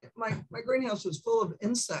my greenhouse is full of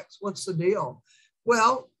insects. What's the deal?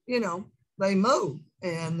 Well, they moved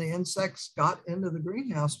and the insects got into the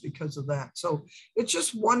greenhouse because of that. So it's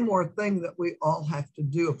just one more thing that we all have to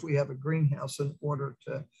do if we have a greenhouse in order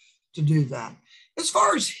to do that. As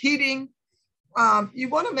far as heating, You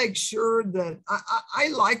want to make sure that I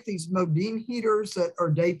like these Modine heaters that are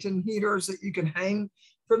Dayton heaters that you can hang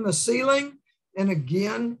from the ceiling. And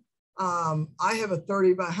again, I have a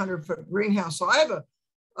 30 by 100 foot greenhouse. So I have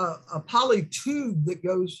a poly tube that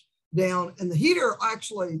goes down, and the heater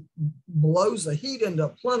actually blows the heat into a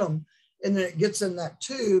plenum, and then it gets in that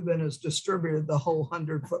tube and is distributed the whole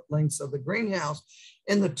 100-foot length of the greenhouse.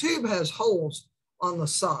 And the tube has holes on the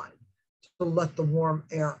side to let the warm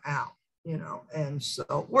air out, you know, and so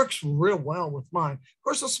it works real well with mine. Of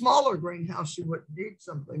course, a smaller greenhouse, you wouldn't need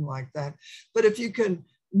something like that. But if you can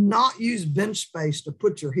not use bench space to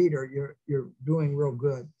put your heater, you're doing real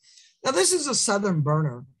good. Now, this is a southern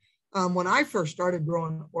burner. When I first started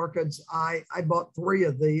growing orchids, I bought 3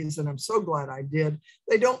 of these, and I'm so glad I did.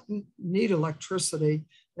 They don't need electricity.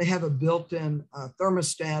 They have a built-in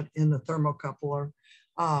thermostat in the thermocoupler,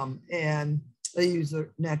 and they use the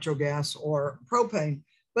natural gas or propane.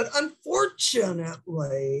 But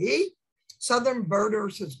unfortunately, Southern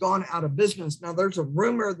Birders has gone out of business. Now, there's a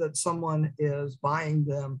rumor that someone is buying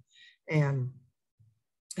them, and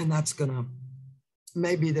that's gonna,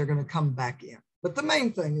 maybe they're gonna come back in. But the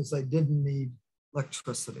main thing is they didn't need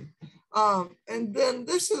electricity. And then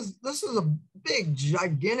this is a big,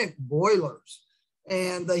 gigantic boilers,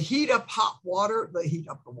 and they heat up hot water. They heat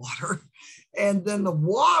up the water, and then the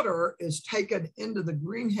water is taken into the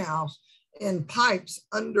greenhouse in pipes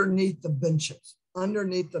underneath the benches,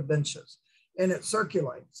 and it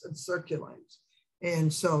circulates.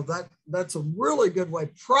 And so that's a really good way.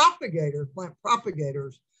 Plant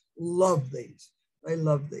propagators love these. They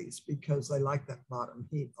love these because they like that bottom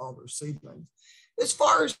heat, all their seedlings. As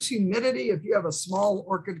far as humidity, if you have a small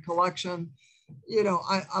orchid collection, you know,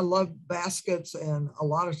 I love baskets, and a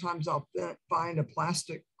lot of times I'll find a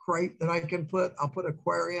plastic crate that I can put. I'll put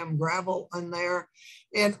aquarium gravel in there.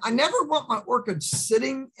 And I never want my orchids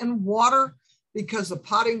sitting in water because the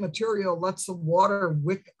potting material lets the water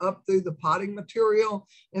wick up through the potting material.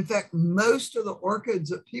 In fact, most of the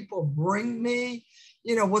orchids that people bring me,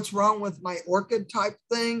 you know, what's wrong with my orchid type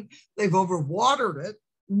thing? They've overwatered it,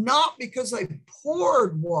 not because they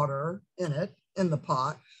poured water in it, in the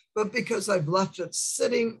pot, but because I've left it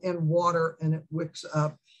sitting in water and it wicks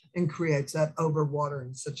up and creates that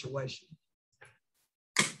overwatering situation.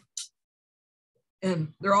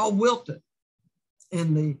 And they're all wilted.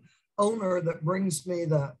 And the owner that brings me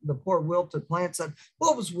the poor wilted plant said,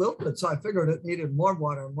 well, it was wilted, so I figured it needed more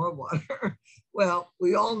water and more water. Well,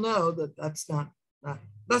 we all know that that's not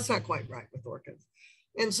quite right with orchids.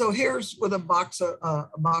 And so here's with a box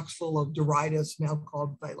full of Doritis, now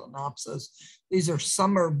called Phalaenopsis. These are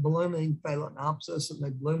summer blooming Phalaenopsis, and they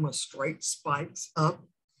bloom with straight spikes up.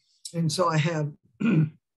 And so I have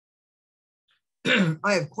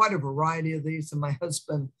I have quite a variety of these, and my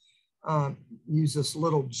husband used this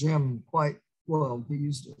little gem quite well. He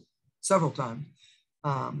used it several times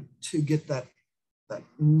to get that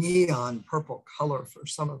neon purple color for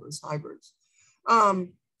some of his hybrids.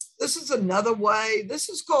 This is another way. This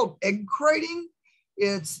is called egg crating.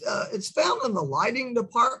 It's found in the lighting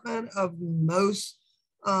department of most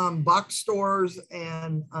box stores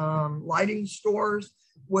and lighting stores,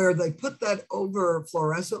 where they put that over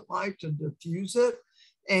fluorescent light to diffuse it.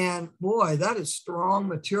 And boy, that is strong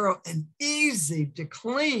material and easy to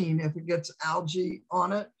clean if it gets algae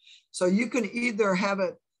on it. So you can either have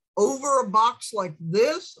it over a box like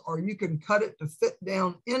this, or you can cut it to fit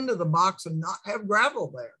down into the box and not have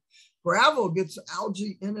gravel there. Gravel gets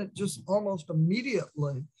algae in it just almost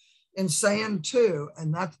immediately, and sand too.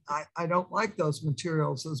 And that's, I don't like those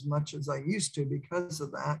materials as much as I used to because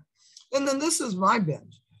of that. And then this is my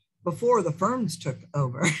bench before the ferns took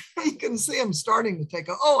over. You can see them starting to take,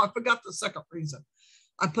 oh, I forgot the second reason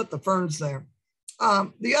I put the ferns there.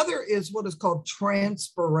 The other is what is called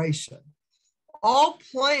transpiration. All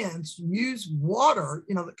plants use water,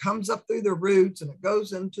 you know, that comes up through their roots and it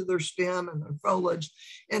goes into their stem and their foliage.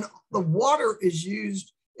 And the water is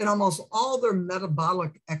used in almost all their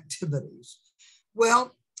metabolic activities.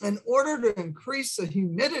 Well, in order to increase the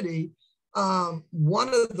humidity, one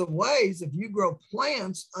of the ways, if you grow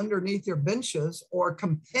plants underneath your benches or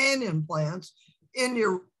companion plants in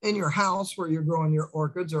your house where you're growing your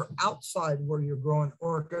orchids, or outside where you're growing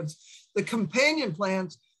orchids, the companion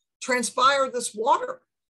plants transpire this water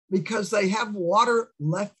because they have water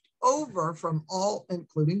left over from all,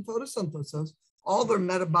 including photosynthesis, all their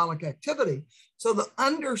metabolic activity. So the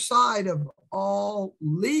underside of all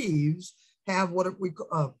leaves have what we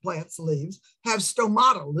plants leaves have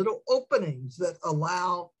stomata, little openings that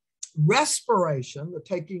allow respiration, the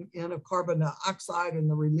taking in of carbon dioxide and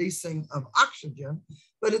the releasing of oxygen,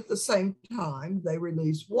 but at the same time they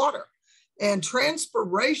release water. And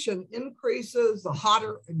transpiration increases the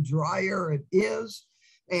hotter and drier it is.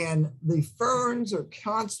 And the ferns are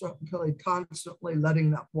constantly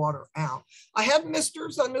letting that water out. I have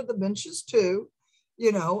misters under the benches too,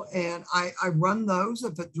 you know, and I run those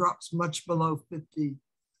if it drops much below 50%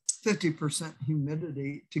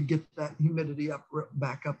 humidity to get that humidity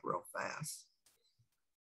back up real fast.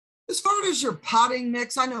 As far as your potting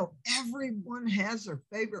mix, I know everyone has their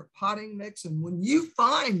favorite potting mix. And when you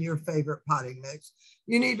find your favorite potting mix,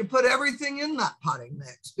 you need to put everything in that potting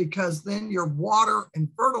mix, because then your water and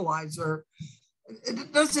fertilizer,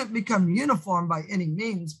 it doesn't become uniform by any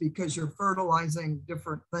means, because you're fertilizing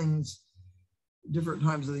different things, different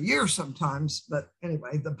times of the year sometimes. But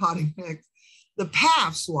anyway, the potting mix, the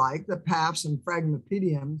Paphs and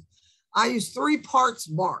Paphiopedilum, I use 3 parts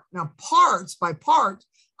bark. Now, by parts,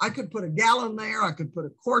 I could put a gallon there, I could put a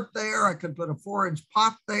quart there, I could put a 4-inch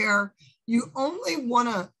pot there. You only want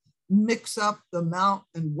to mix up the amount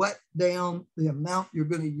and wet down the amount you're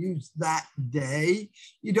going to use that day.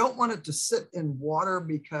 You don't want it to sit in water,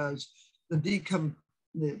 because the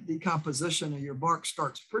decomposition of your bark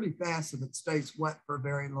starts pretty fast if it stays wet for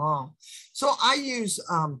very long. So I use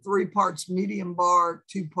 3 parts medium bark,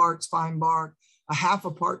 2 parts fine bark, a half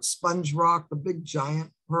a part sponge rock, the big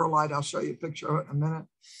giant perlite. I'll show you a picture of it in a minute.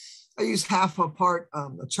 I use half a part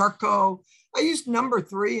the charcoal. I used number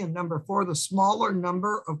 3 and number 4. The smaller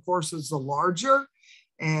number, of course, is the larger,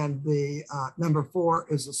 and the number 4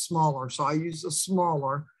 is the smaller. So I use the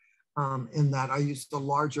smaller in that. I use the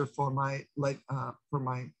larger for my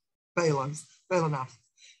Phalaenopsis.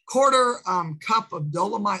 Quarter cup of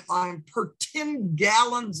dolomite lime per 10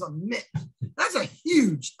 gallons of mix. That's a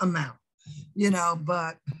huge amount, you know,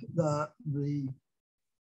 but the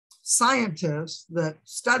scientist that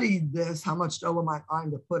studied this, how much dolomite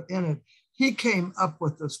lime to put in it, he came up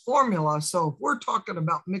with this formula. So if we're talking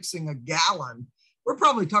about mixing a gallon, we're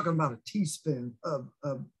probably talking about a teaspoon of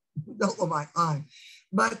dolomite lime.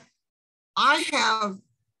 But I have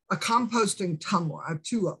a composting tumbler. I have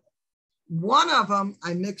 2 of them. One of them,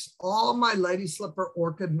 I mix all my lady slipper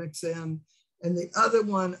orchid mix in, and the other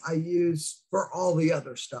one I use for all the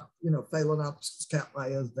other stuff, you know, Phalaenopsis,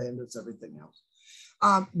 Cattleyas, Vandas, everything else.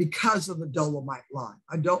 Because of the dolomite lime.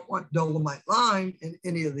 I don't want dolomite lime in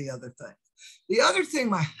any of the other things. The other thing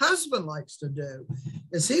my husband likes to do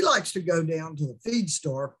is he likes to go down to the feed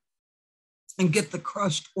store and get the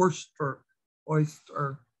crushed oyster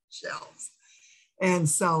shells. And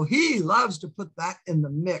so he loves to put that in the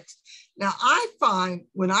mix. Now I find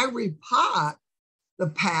when I repot the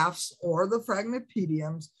Paphs or the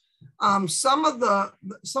Paphiopedilums, some of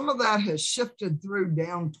that has shifted through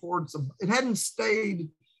down towards it hadn't stayed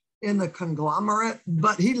in the conglomerate,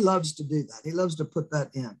 but he loves to do that. He loves to put that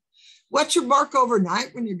in. Wet your bark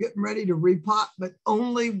overnight when you're getting ready to repot, but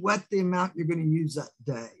only wet the amount you're going to use that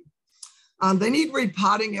day. They need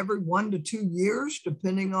repotting every 1 to 2 years,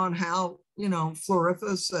 depending on how, you know,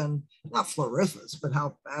 floriferous and not floriferous, but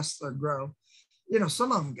how fast they grow. You know,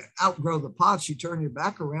 some of them outgrow the pots. You turn your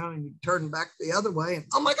back around and you turn back the other way, and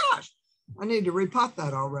oh my gosh, I need to repot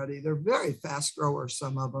that already. They're very fast growers,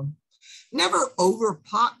 some of them. Never over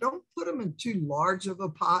pot. Don't put them in too large of a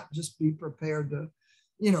pot. Just be prepared to,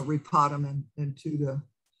 you know, repot them into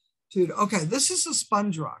okay, this is a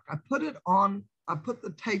sponge rock. I put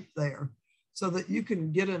the tape there so that you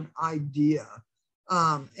can get an idea.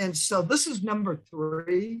 And so this is number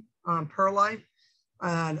 3 perlite.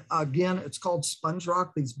 And again, it's called sponge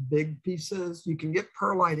rock, these big pieces. You can get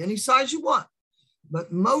perlite any size you want,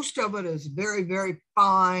 but most of it is very, very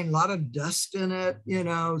fine, a lot of dust in it, you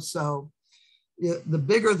know, so the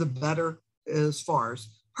bigger, the better as far as.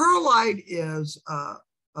 Perlite is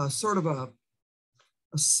a sort of a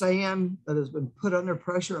sand that has been put under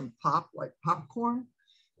pressure and popped like popcorn,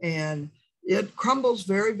 and it crumbles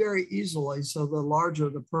very, very easily. So the larger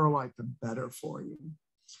the perlite, the better for you.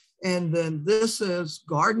 And then this is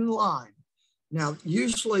garden lime. Now,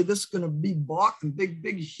 usually this is going to be bought in big,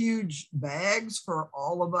 big, huge bags for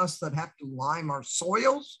all of us that have to lime our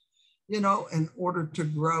soils, you know, in order to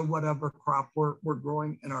grow whatever crop we're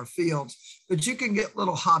growing in our fields. But you can get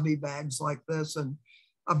little hobby bags like this, and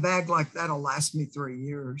a bag like that will last me 3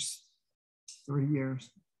 years. 3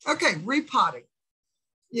 years. Okay, repotting.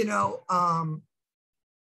 You know,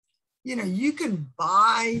 you can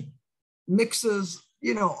buy mixes,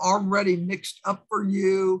 you know, already mixed up for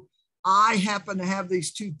you. I happen to have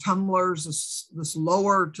these 2 tumblers. This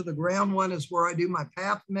lower to the ground one is where I do my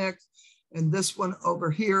Paph mix. And this one over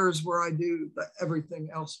here is where I do the everything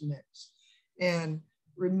else mix. And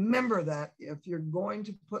remember that if you're going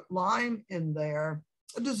to put lime in there,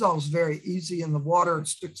 it dissolves very easy in the water. It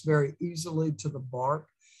sticks very easily to the bark.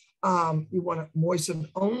 You want to moisten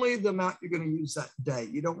only the amount you're going to use that day.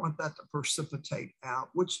 You don't want that to precipitate out,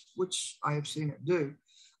 which I have seen it do.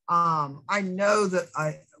 I know that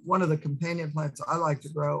one of the companion plants I like to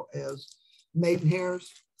grow is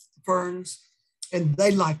maidenhairs, ferns, and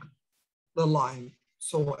they like the lime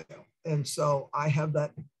soil. And so I have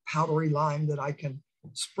that powdery lime that I can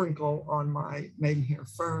sprinkle on my maidenhair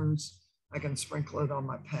ferns. I can sprinkle it on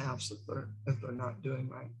my paths if they're not doing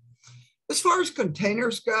right. As far as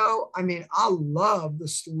containers go, I mean, I love the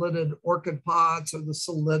slitted orchid pots or the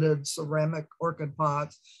slitted ceramic orchid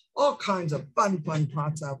pots, all kinds of fun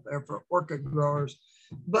pots out there for orchid growers.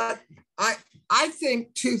 But I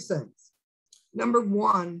think two things. Number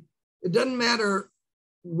one, it doesn't matter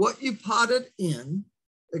what you pot it in,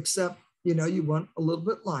 except, you want a little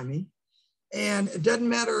bit limey. And it doesn't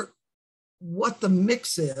matter what the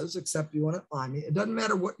mix is, except you want it limey. It doesn't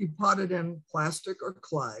matter what you pot it in, plastic or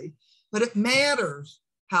clay, but it matters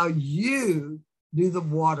how you do the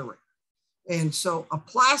watering. And so a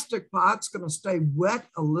plastic pot's going to stay wet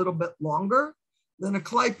a little bit longer than a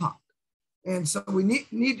clay pot. And so we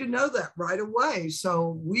need to know that right away.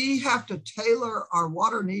 So we have to tailor our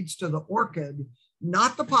water needs to the orchid,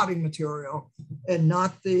 not the potting material and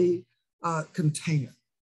not the container.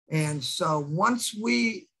 And so once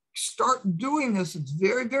we start doing this, it's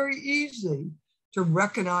very, very easy to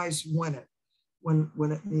recognize when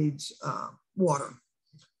it needs water.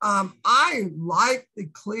 I like the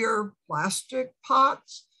clear plastic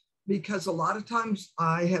pots because a lot of times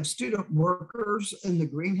I have student workers in the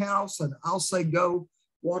greenhouse and I'll say, go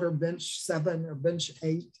water bench 7 or bench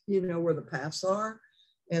 8, where the paths are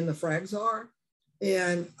and the frags are.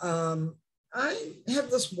 And I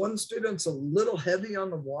have this one student's a little heavy on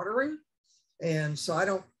the watering. And so I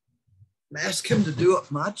don't ask him to do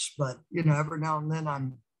it much, but every now and then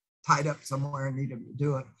I'm tied up somewhere and need him to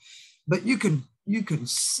do it. But you can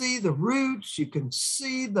see the roots, you can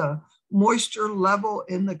see the moisture level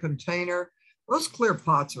in the container. Those clear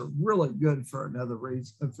pots are really good for another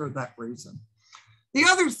reason, for that reason. The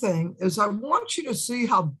other thing is I want you to see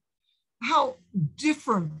how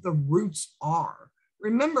different the roots are.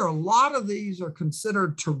 Remember, a lot of these are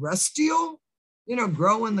considered terrestrial,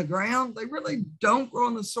 grow in the ground. They really don't grow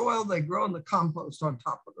in the soil. They grow in the compost on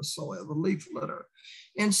top of the soil, the leaf litter.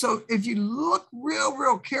 And so if you look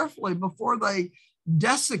real carefully before they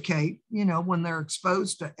desiccate, when they're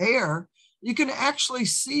exposed to air, you can actually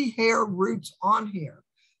see hair roots on here.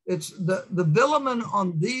 It's the velamen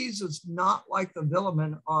on these is not like the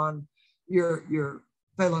velamen on your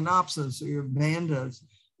Phalaenopsis or your Vandas.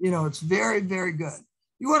 It's very, very good.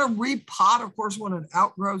 You want to repot, of course, when it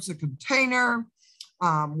outgrows the container,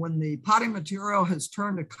 when the potting material has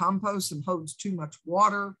turned to compost and holds too much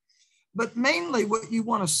water. But mainly what you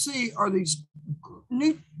want to see are these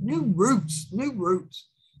new roots.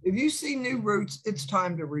 If you see new roots, it's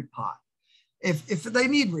time to repot. If they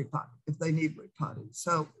need repotting.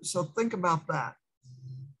 So think about that.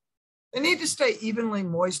 They need to stay evenly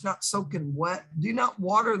moist, not soaking wet. Do not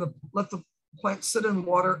let the plant sit in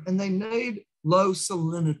water, and they need low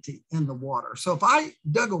salinity in the water. So if I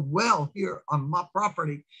dug a well here on my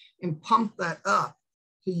property and pumped that up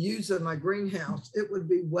to use in my greenhouse, it would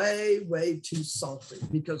be way too salty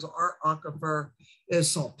because our aquifer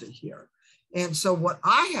is salty here. And so what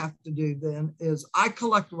I have to do then is I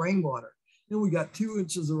collect rainwater. And we got 2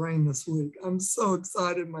 inches of rain this week. I'm so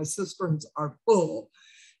excited. My cisterns are full,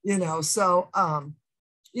 So,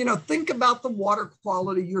 think about the water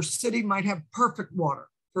quality. Your city might have perfect water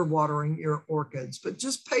for watering your orchids, but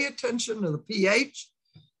just pay attention to the pH.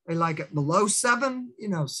 They like it below 7,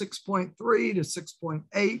 6.3 to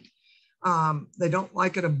 6.8. They don't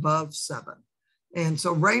like it above 7. And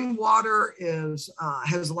so rainwater has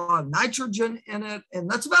a lot of nitrogen in it, and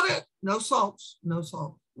that's about it. No salts.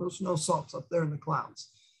 There's no salts up there in the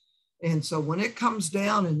clouds. And so when it comes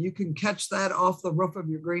down and you can catch that off the roof of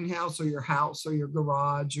your greenhouse or your house or your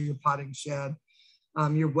garage or your potting shed,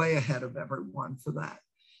 you're way ahead of everyone for that.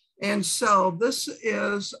 And so this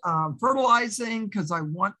is fertilizing because I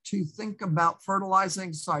want to think about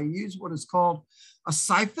fertilizing. So I use what is called a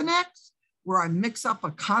Siphonex, where I mix up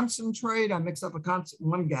a concentrate. I mix up a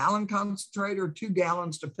 1 gallon concentrate or 2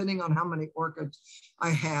 gallons, depending on how many orchids I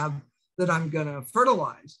have that I'm going to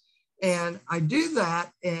fertilize. And I do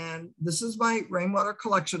that. And this is my rainwater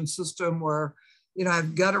collection system where, I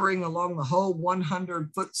have guttering along the whole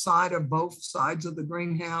 100-foot side of both sides of the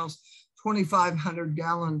greenhouse, 2,500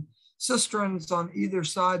 gallon cisterns on either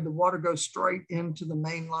side. The water goes straight into the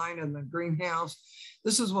main line in the greenhouse.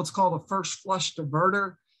 This is what's called a first flush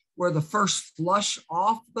diverter, where the first flush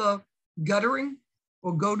off the guttering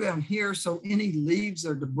will go down here. So any leaves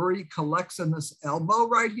or debris collects in this elbow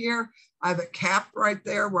right here. I have it capped right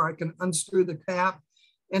there where I can unscrew the cap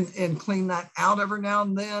and clean that out every now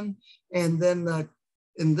and then. And then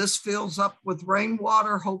and this fills up with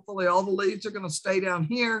rainwater. Hopefully all the leaves are going to stay down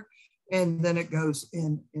here. And then it goes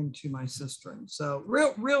into my cistern. So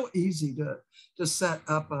real easy to set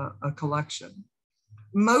up a collection.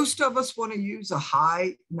 Most of us want to use a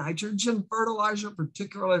high nitrogen fertilizer,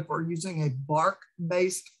 particularly if we're using a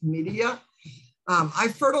bark-based media. I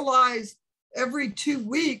fertilize every 2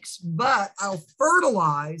 weeks, but I'll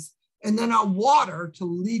fertilize and then I'll water to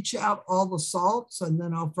leach out all the salts, and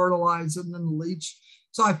then I'll fertilize and then leach.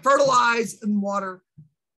 So I fertilize and water.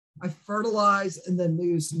 I fertilize and then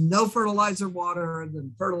use no fertilizer water, and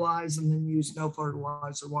then fertilize and then use no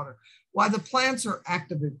fertilizer water while the plants are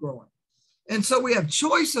actively growing. And so we have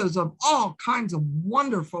choices of all kinds of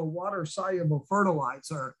wonderful water-soluble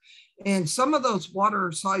fertilizer. And some of those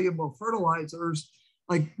water-soluble fertilizers,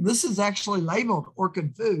 like this is actually labeled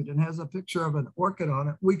orchid food and has a picture of an orchid on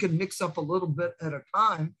it. We can mix up a little bit at a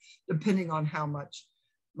time, depending on how much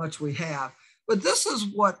we have. But this is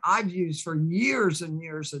what I've used for years and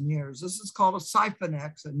years and years. This is called a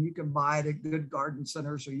Siphon-X, and you can buy it at good garden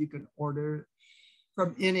centers, or you can order it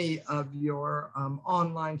from any of your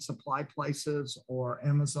online supply places or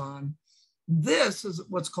Amazon. This is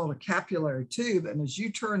what's called a capillary tube. And as you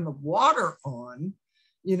turn the water on,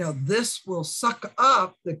 this will suck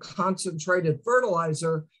up the concentrated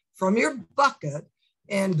fertilizer from your bucket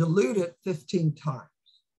and dilute it 15 times.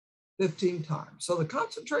 15 times. So the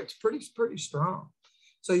concentrate's pretty strong.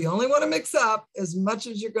 So you only want to mix up as much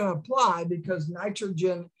as you're going to apply, because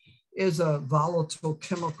nitrogen is a volatile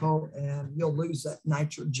chemical, and you'll lose that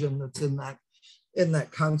nitrogen that's in that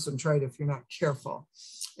concentrate if you're not careful.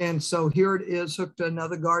 And so here it is hooked to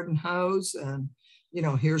another garden hose, and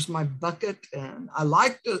here's my bucket. And I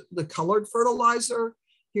like the colored fertilizer.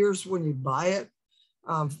 Here's when you buy it.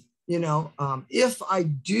 If I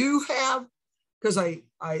do have, because I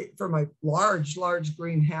for my large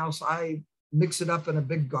greenhouse, I mix it up in a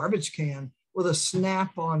big garbage can with a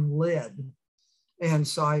snap-on lid. And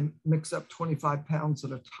so I mix up 25 pounds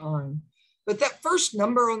at a time. But that first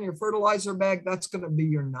number on your fertilizer bag, that's going to be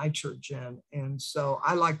your nitrogen. And so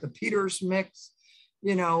I like the Peters mix,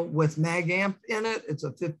 with Mag Amp in it. It's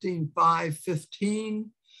a 15-5-15.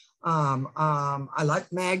 I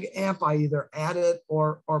like Mag Amp. I either add it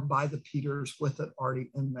or buy the Peters with it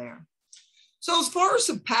already in there. So as far as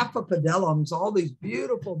the Paphiopedilums, all these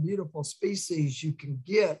beautiful, beautiful species you can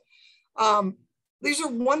get, these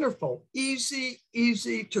are wonderful, easy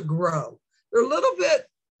to grow. They're a little bit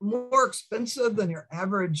more expensive than your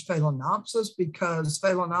average Phalaenopsis, because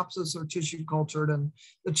Phalaenopsis are tissue cultured and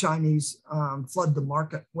the Chinese flood the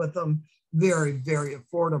market with them. Very, very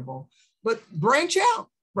affordable. But branch out,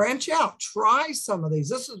 try some of these.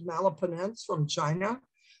 This is Malapenense from China.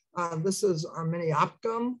 This is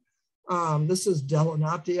Arminiopticum. This is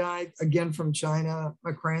Delanatii, again from China,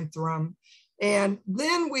 Macranthum. And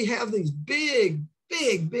then we have these big,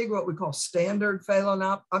 what we call standard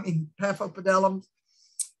Paphiopedilums.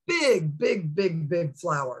 Big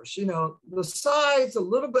flowers. The size a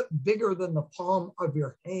little bit bigger than the palm of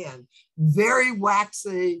your hand. Very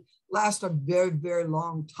waxy, last a very, very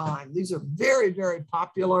long time. These are very, very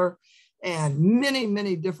popular, and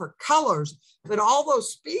many different colors. But all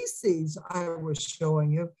those species I was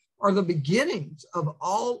showing you are the beginnings of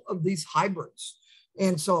all of these hybrids.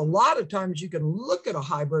 And so a lot of times you can look at a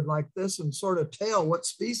hybrid like this and sort of tell what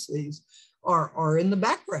species are in the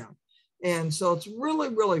background. And so it's really,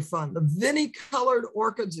 really fun. The Vinny-colored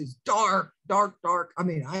orchids, these dark. I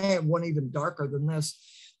mean, I have one even darker than this.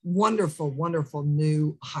 Wonderful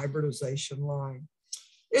new hybridization line.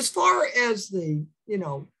 As far as the,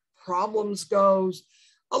 problems goes,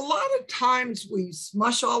 a lot of times we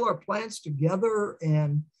smush all our plants together,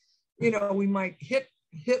 and, we might hit,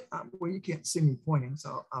 well, you can't see me pointing,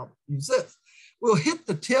 so I'll use this. We'll hit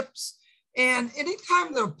the tips, and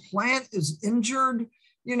anytime the plant is injured,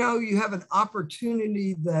 you have an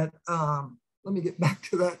opportunity that, let me get back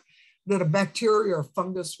to that a bacteria or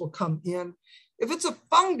fungus will come in. If it's a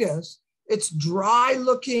fungus, it's dry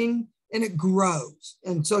looking and it grows.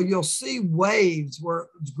 And so you'll see waves where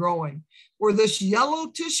it's growing. Where this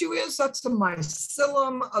yellow tissue is, that's the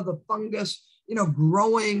mycelium of the fungus,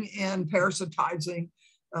 growing and parasitizing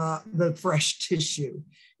the fresh tissue.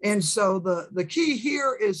 And so the key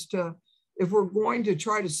here is to, if we're going to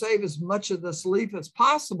try to save as much of this leaf as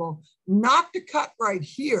possible, not to cut right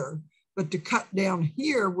here, but to cut down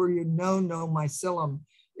here where no mycelium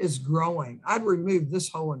is growing. I'd remove this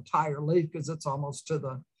whole entire leaf because it's almost to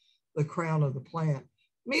the crown of the plant.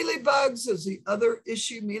 Mealybugs is the other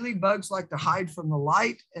issue. Mealybugs like to hide from the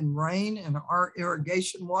light and rain and our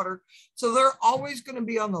irrigation water. So they're always going to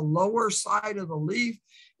be on the lower side of the leaf.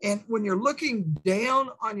 And when you're looking down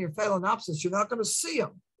on your Phalaenopsis, you're not going to see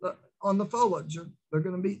them on the foliage. They're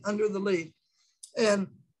going to be under the leaf.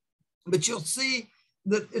 But you'll see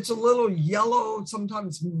that it's a little yellow,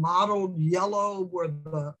 sometimes mottled yellow where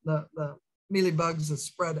the mealybugs are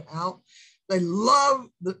spread out. They love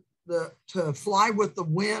to fly with the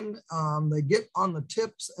wind. They get on the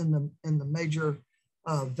tips and the major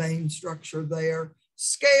vein structure there.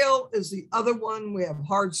 Scale is the other one. We have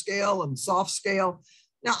hard scale and soft scale.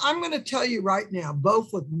 Now I'm going to tell you right now,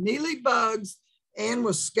 both with mealybugs and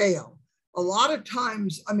with scale, a lot of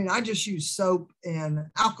times, I mean, I just use soap and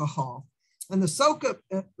alcohol, and the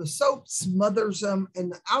soap smothers them,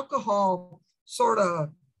 and the alcohol sort of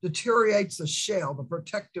deteriorates the shell, the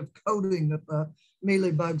protective coating that the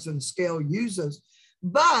mealybugs and scale uses,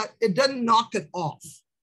 but it doesn't knock it off.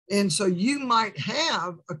 And so you might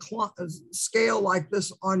have a scale like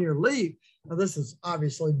this on your leaf. Now this is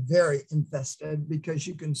obviously very infested because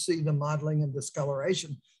you can see the mottling and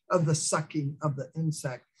discoloration of the sucking of the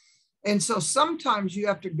insect. And so sometimes you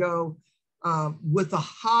have to go with a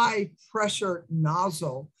high pressure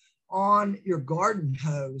nozzle on your garden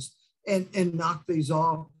hose and knock these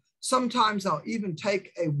off. Sometimes I'll even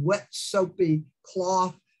take a wet soapy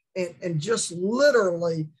cloth and just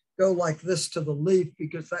literally go like this to the leaf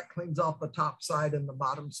because that cleans off the top side and the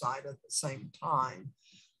bottom side at the same time.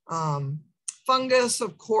 Fungus,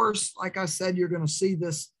 of course, like I said, you're going to see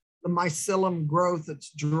the mycelium growth.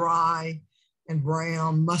 It's dry and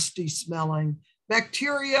brown, musty smelling.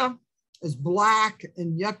 Bacteria is black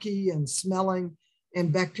and yucky and smelling.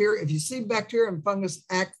 And bacteria, if you see bacteria and fungus,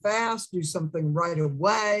 act fast, do something right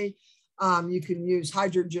away. You can use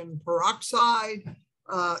hydrogen peroxide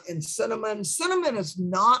and cinnamon. Cinnamon is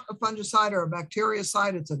not a fungicide or a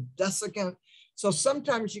bactericide, it's a desiccant. So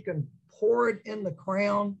sometimes you can pour it in the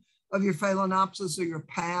crown of your Phalaenopsis or your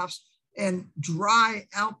Paphs and dry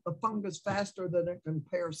out the fungus faster than it can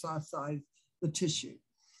parasitize the tissue.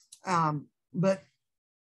 But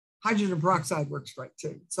hydrogen peroxide works great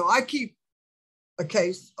too. So I keep a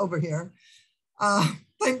case over here.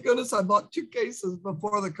 Thank goodness I bought 2 cases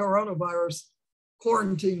before the coronavirus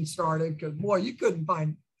quarantine started, because boy, you couldn't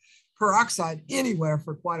find peroxide anywhere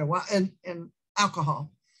for quite a while, and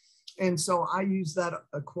alcohol. And so I use that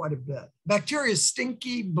quite a bit. Bacteria is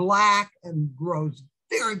stinky, black, and grows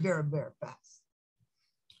very, very, very fast.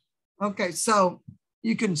 Okay, so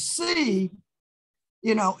you can see,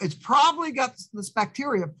 you know, it's probably got, this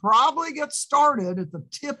bacteria probably got started at the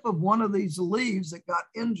tip of one of these leaves that got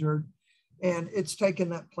injured, and it's taken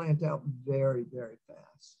that plant out very, very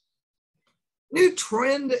fast. New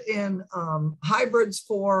trend in hybrids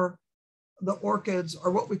for the orchids are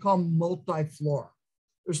what we call multiflora.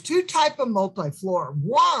 There's 2 types of multiflora.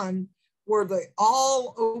 One, where they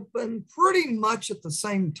all open pretty much at the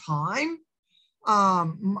same time.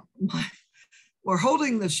 We're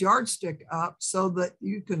holding this yardstick up so that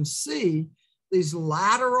you can see these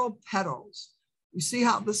lateral petals. You see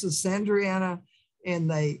how this is Sandriana, and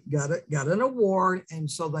they got an award, and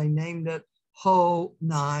so they named it Whole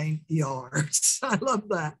 9 Yards. I love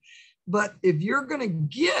that. But if you're going to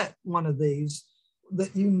get one of these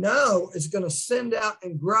that you know is going to send out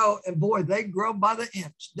and grow, and boy, they grow by the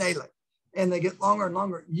inch daily, and they get longer and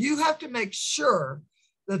longer, you have to make sure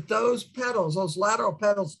that those petals, those lateral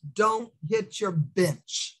petals, don't hit your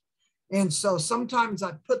bench. And so sometimes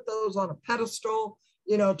I put those on a pedestal,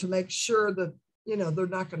 you know, to make sure that, you know, they're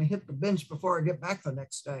not going to hit the bench before I get back the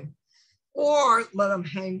next day. Or let them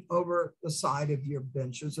hang over the side of your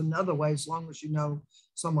bench is another way, as long as you know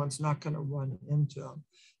someone's not going to run into them.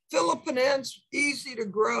 Philippinense, easy to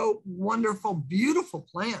grow, wonderful, beautiful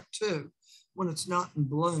plant too, when it's not in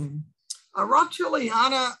bloom.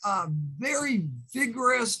 Rocheliana, very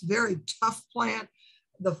vigorous, very tough plant.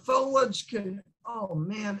 The foliage can, oh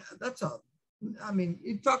man, I mean,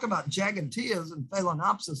 you talk about Giganteas and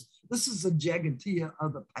Phalaenopsis. This is a Gigantea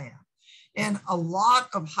of the Paph. And a lot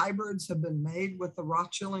of hybrids have been made with the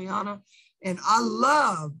Rocheliana. And I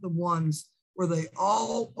love the ones where they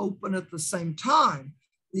all open at the same time.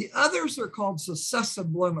 The others are called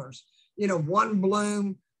successive bloomers. You know, one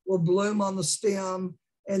bloom will bloom on the stem,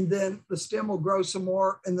 and then the stem will grow some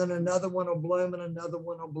more, and then another one will bloom, and another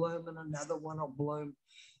one will bloom, and another one will bloom.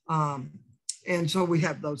 And so we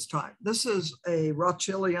have those types. This is a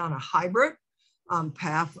Rocheliana hybrid,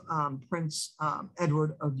 Paph, Prince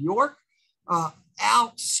Edward of York.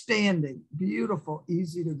 Outstanding, beautiful,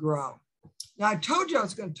 easy to grow. Now I told you I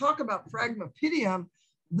was going to talk about Paphiopedilum.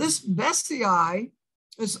 This Bessii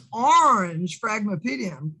This orange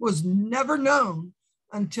Phragmipedium was never known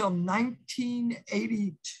until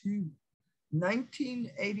 1982.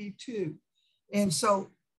 1982. And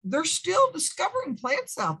so they're still discovering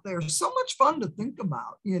plants out there. So much fun to think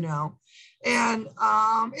about, you know. And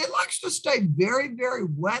it likes to stay very, very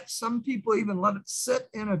wet. Some people even let it sit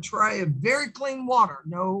in a tray of very clean water.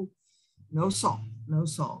 No salt, no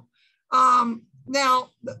salt. Now,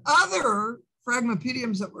 the other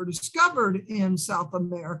Phragmipediums that were discovered in South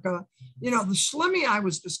America, you know, the Schlimmii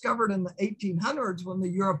was discovered in the 1800s when the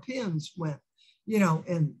Europeans went, you know,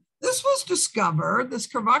 and this was discovered, this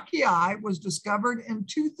Cavachii was discovered in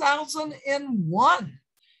 2001.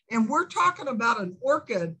 And we're talking about an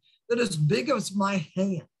orchid that is big as my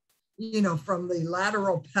hand, you know, from the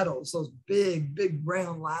lateral petals, those big, big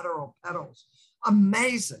brown lateral petals.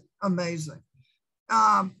 Amazing, amazing.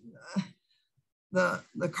 The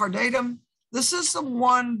cardatum, this is the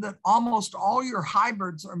one that almost all your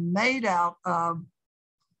hybrids are made out of.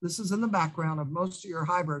 This is in the background of most of your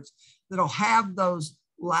hybrids that'll have those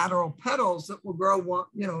lateral petals that will grow,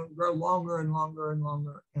 you know, grow longer and longer and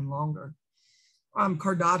longer and longer.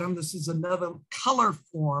 Cardatum, this is another color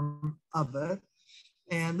form of it.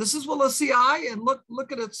 And this is Willisii, and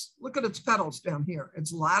look at its petals down here.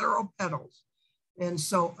 It's lateral petals. And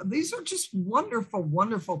so these are just wonderful,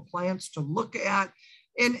 wonderful plants to look at.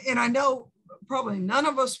 And I know probably none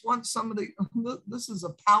of us want some of the, this is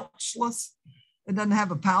a pouchless, it doesn't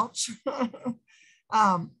have a pouch.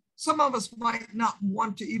 Some of us might not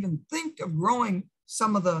want to even think of growing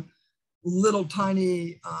some of the little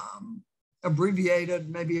tiny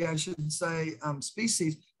abbreviated, maybe I should say,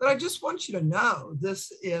 species, but I just want you to know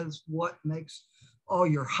this is what makes all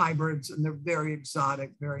your hybrids, and they're very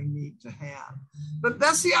exotic, very neat to have. But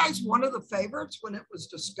Besseyi is one of the favorites when it was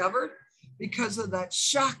discovered because of that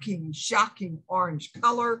shocking, shocking orange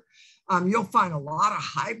color. You'll find a lot of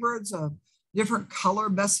hybrids of different color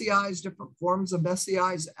Besseyi, different forms of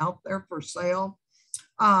Besseyi out there for sale.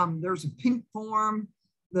 There's a pink form,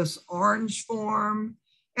 this orange form,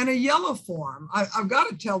 and a yellow form. I've got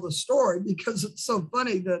to tell the story because it's so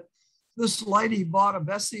funny that this lady bought a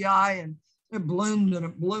Besseyi and it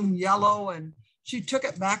bloomed yellow, and she took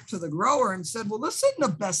it back to the grower and said, well, this isn't a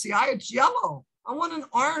Besseyi, it's yellow. I want an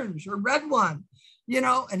orange or red one, you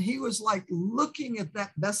know, and he was like looking at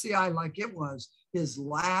that Besseyi like it was his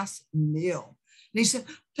last meal. And he said,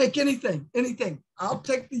 take anything, I'll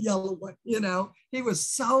take the yellow one, you know. He was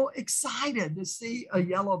so excited to see a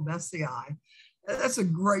yellow Besseyi. That's a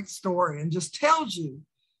great story and just tells you,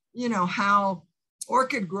 you know, how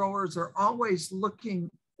orchid growers are always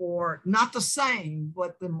looking for not the same,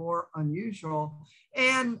 but the more unusual.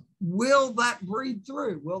 And will that breed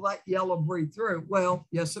through? Will that yellow breed through? Well,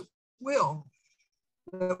 yes, it will.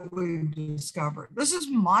 That we've discovered. This is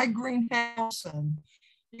my greenhouse, and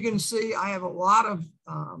you can see I have a lot of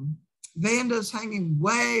Vandas hanging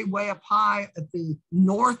way, way up high at the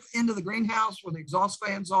north end of the greenhouse where the exhaust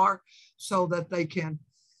fans are, so that they can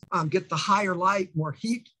get the higher light, more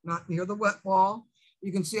heat, not near the wet wall.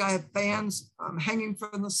 You can see I have fans hanging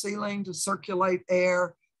from the ceiling to circulate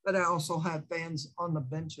air, but I also have fans on the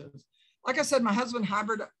benches. Like I said, my husband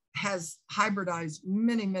has hybridized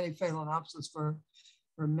many, many Phalaenopsis for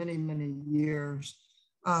many, many years.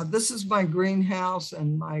 This is my greenhouse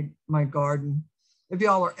and my garden. If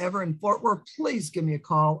y'all are ever in Fort Worth, please give me a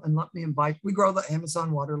call and let me invite. We grow the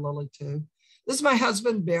Amazon water lily too. This is my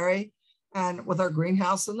husband, Barry, and with our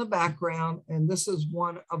greenhouse in the background. And this is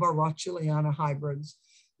one of our Rothschildiana hybrids.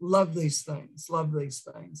 Love these things, love these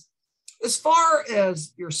things. As far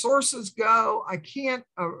as your sources go, I can't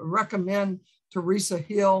recommend Teresa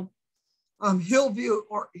Hill, Hill's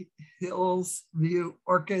View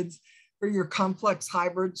Orchids for your complex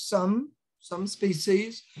hybrids, some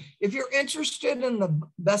species. If you're interested in the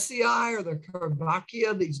Besseyi or the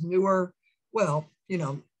Cavachii, these newer, well, you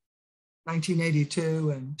know,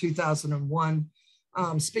 1982 and 2001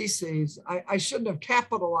 species, I shouldn't have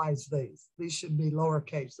capitalized these. These should be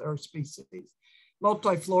lowercase, they're species.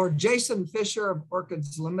 Multiflora, Jason Fisher of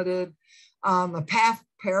Orchids Limited, the Path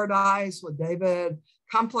Paradise with David,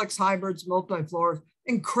 complex hybrids, multifloras,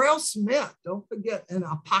 and Crail Smith, don't forget, in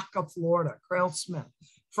Apaca, Florida, Crail Smith,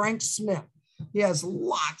 Frank Smith. He has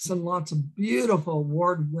lots and lots of beautiful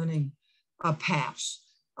award-winning paths.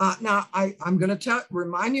 Now, I'm going to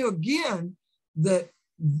remind you again that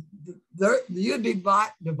you'd be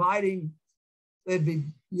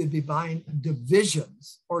buying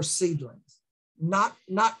divisions or seedlings, not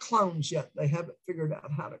clones yet. They haven't figured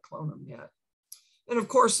out how to clone them yet. And of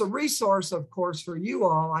course, the resource, of course, for you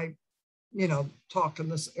all, I talk in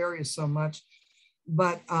this area so much,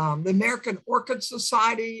 but the American Orchid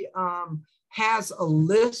Society has a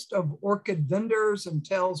list of orchid vendors and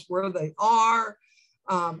tells where they are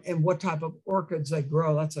and what type of orchids they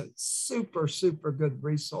grow. That's a super, super good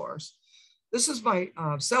resource. This is my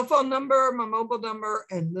cell phone number, my mobile number,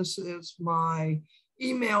 and this is my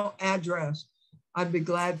email address. I'd be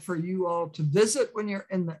glad for you all to visit when you're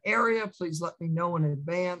in the area. Please let me know in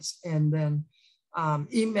advance, and then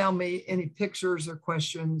email me any pictures or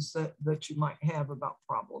questions that you might have about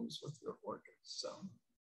problems with your orchids.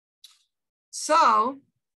 So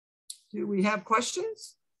do we have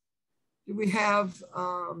questions? Do we have,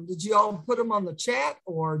 did you all put them on the chat,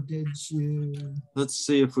 or did you? Let's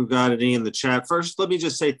see if we've got any in the chat. First, let me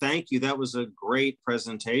just say thank you. That was a great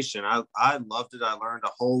presentation. I loved it. I learned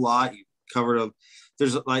a whole lot. You covered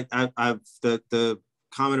there's like, the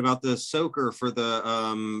comment about the soaker for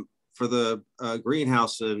the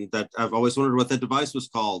greenhouse, and that I've always wondered what that device was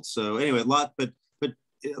called. So anyway, but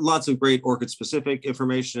lots of great orchid specific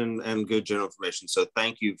information and good general information. So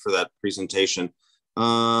thank you for that presentation.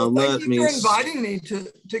 Well, thank you for inviting me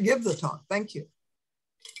to give the talk. Thank you.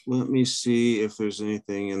 Let me see if there's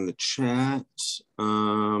anything in the chat.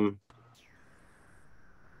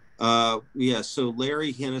 Yeah, so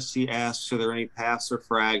Larry Hennessy asks, are there any paths or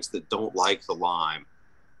frags that don't like the lime?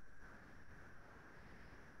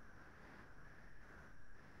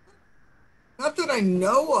 Not that I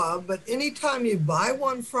know of, but anytime you buy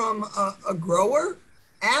one from a grower,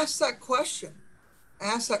 ask that question.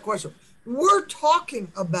 Ask that question. We're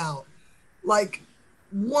talking about like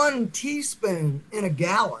 1 teaspoon in a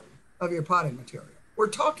gallon of your potting material. We're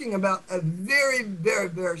talking about a very, very,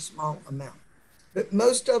 very small amount. But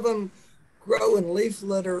most of them grow in leaf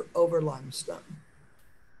litter over limestone.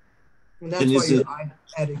 And that's why you're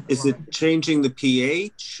adding. Is it changing the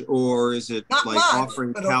pH, or is it not like much,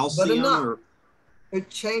 offering calcium? Or? It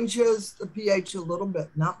changes the pH a little bit,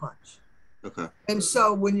 not much. Okay. And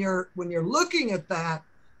so when you're looking at that,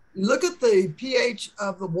 you look at the pH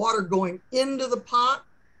of the water going into the pot,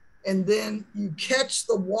 and then you catch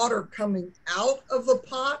the water coming out of the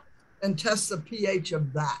pot and test the pH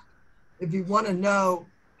of that. If you want to know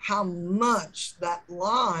how much that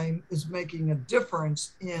lime is making a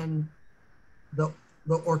difference in the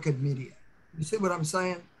orchid media. You see what I'm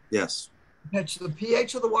saying? Yes. Catch the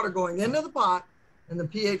pH of the water going into the pot and the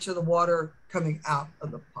pH of the water coming out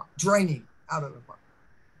of the pot, draining out of the pot.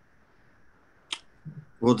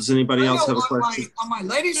 Well, does anybody else have a question? On my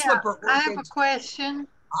lady slipper orchids, I have a question.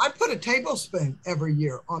 I put a tablespoon every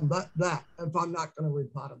year on that if I'm not going to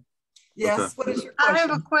repot them. Yes, okay. What is your question? I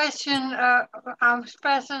have a question. I was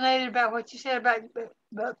fascinated about what you said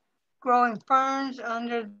about growing ferns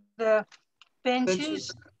under the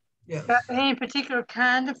benches. Yes. Any particular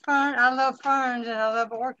kind of fern? I love ferns and I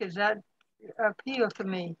love orchids. That appeal to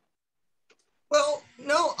me. Well,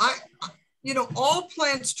 no, all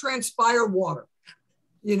plants transpire water.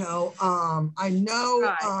 I know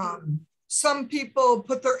right. Some people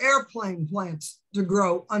put their airplane plants to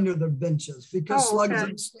grow under the benches because slugs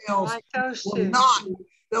and snails will not.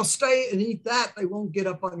 They'll stay and eat that. They won't get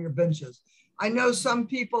up on your benches. I know some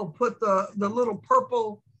people put the little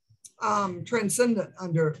purple transcendent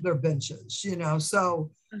under their benches, so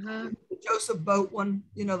the Joseph Boat one,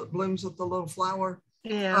 that blooms with the little flower.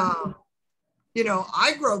 Yeah.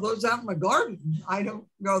 I grow those out in my garden. I don't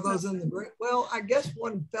grow those in the green. Well, I guess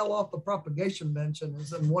one fell off the propagation bench and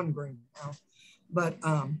is in one greenhouse. But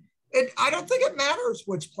I don't think it matters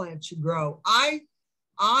which plants you grow.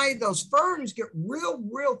 Those ferns get real,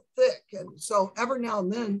 real thick. And so every now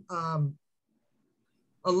and then,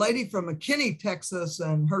 a lady from McKinney, Texas,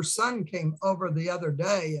 and her son came over the other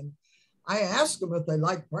day, and I asked them if they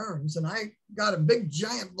like ferns, and I got a big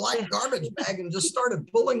giant black garbage bag and just started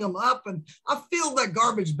pulling them up, and I filled that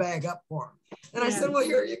garbage bag up for them. And I said, well,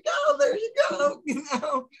 here you go, there you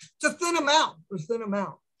go, to thin them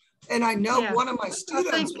out, And I know one of my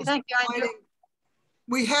students was complaining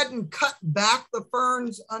we hadn't cut back the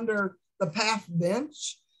ferns under the path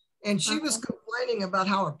bench, and she was complaining about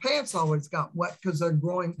how her pants always got wet because they're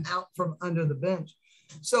growing out from under the bench.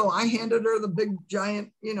 So I handed her the big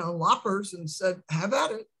giant, loppers and said, have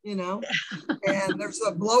at it, and there's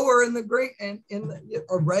a blower in the green and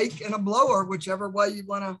a rake and a blower, whichever way you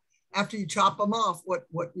want to, after you chop them off, what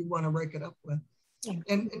you want to rake it up with.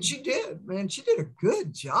 And she did, man, she did a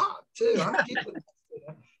good job too.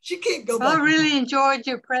 She can't go back. I really enjoyed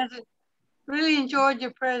your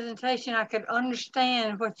presentation. I could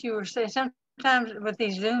understand what you were saying. Sometimes with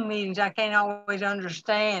these Zoom meetings, I can't always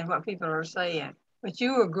understand what people are saying. But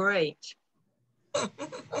you were great.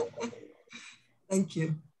 Thank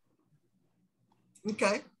you.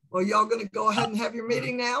 Okay. Well, y'all going to go ahead and have your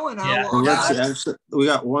meeting now, and Yeah. I will. We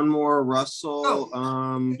got one more, Russell.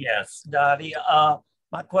 Yes, Dottie.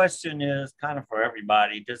 My question is kind of for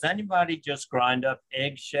everybody. Does anybody just grind up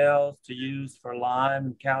eggshells to use for lime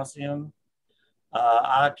and calcium?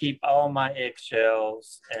 I keep all my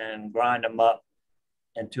eggshells and grind them up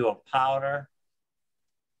into a powder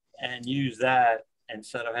and use that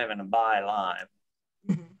instead of having to buy lime.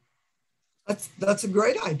 That's a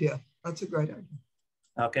great idea. That's a great idea.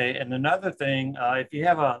 Okay, and another thing, if you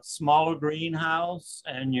have a smaller greenhouse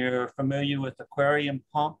and you're familiar with aquarium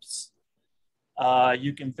pumps,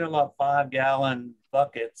 you can fill up 5-gallon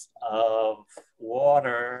buckets of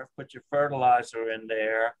water, put your fertilizer in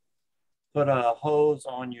there, put a hose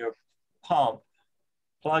on your pump,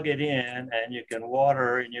 plug it in, and you can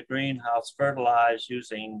water in your greenhouse, fertilize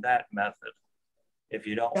using that method. If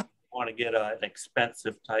you don't want to get an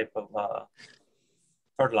expensive type of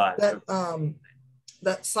fertilizer.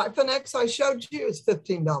 That Siphon-X I showed you is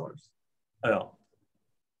 $15. Oh,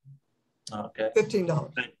 okay.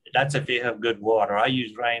 $15. That's if you have good water. I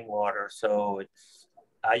use rainwater, so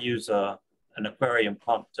I use an aquarium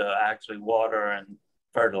pump to actually water and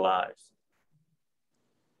fertilize.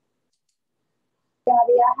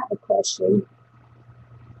 Dottie, I have a question.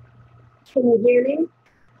 Can you hear me?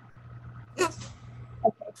 Yes.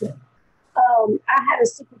 Okay, good. I had a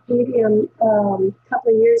Cypripedium a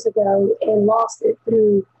couple of years ago and lost it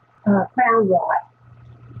through crown rot.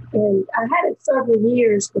 And I had it several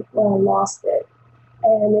years before I lost it.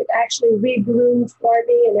 And it actually rebloomed for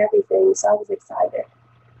me and everything, so I was excited.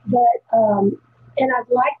 But, and I'd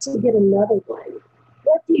like to get another one.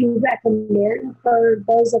 What do you recommend for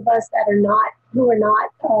those of us that who are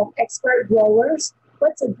not expert growers?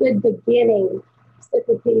 What's a good beginning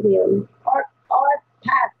Cypripedium or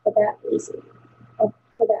path for that reason? For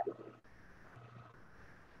that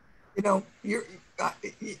reason?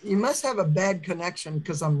 You must have a bad connection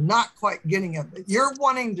because I'm not quite getting it. You're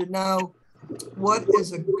wanting to know what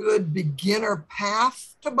is a good beginner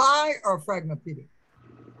path to buy or Fragmipedium?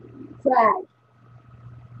 Frag.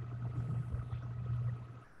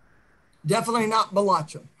 Definitely not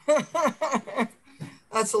Balachum.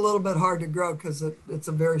 That's a little bit hard to grow because it's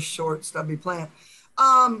a very short, stubby plant.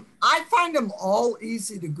 I find them all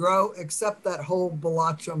easy to grow except that whole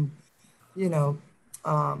Balachum,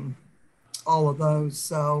 all of those.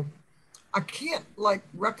 So I can't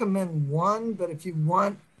recommend one, but if you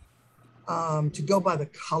want to go by the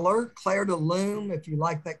color, Clair de Lune, if you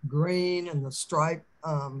like that green and the stripe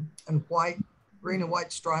and white, green and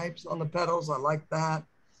white stripes on the petals, I like that.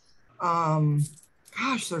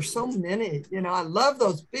 Gosh, there's so many. I love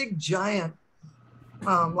those big giant,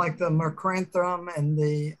 like the Mercranthum and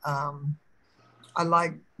the, I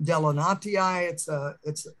like Delenatii.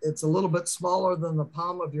 It's a little bit smaller than the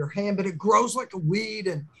palm of your hand, but it grows like a weed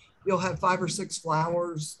and you'll have 5 or 6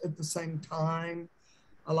 flowers at the same time.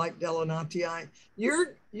 I like Delenatii.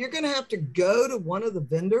 You're going to have to go to one of the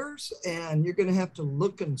vendors and you're going to have to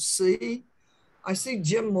look and see. I see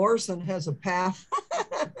Jim Morrison has a path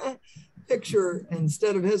picture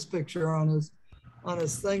instead of his picture on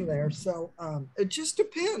his thing there. So it just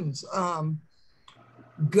depends.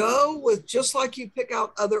 Go with, just like you pick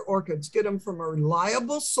out other orchids, get them from a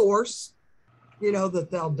reliable source, that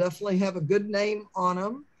they'll definitely have a good name on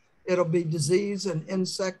them. It'll be disease and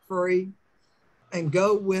insect free, and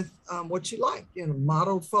go with what you like,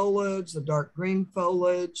 mottled foliage, the dark green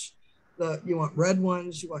foliage, you want red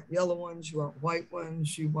ones, you want yellow ones, you want white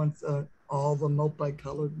ones, you want all the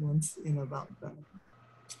multicolored ones, about that.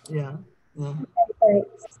 Yeah. And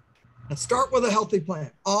start with a healthy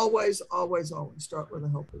plant. Always, always, always start with a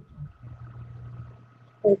healthy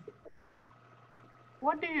plant.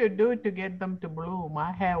 What do you do to get them to bloom?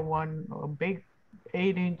 I have one big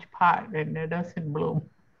 8-inch pot and it doesn't bloom.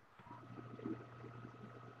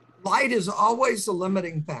 Light is always the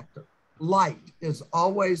limiting factor. Light is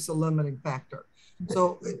always the limiting factor.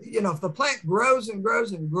 So, if the plant grows and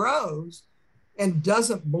grows and grows and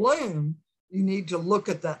doesn't bloom, you need to look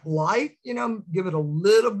at that light, give it a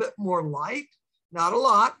little bit more light, not a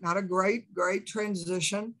lot, not a great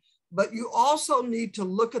transition, but you also need to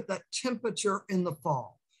look at that temperature in the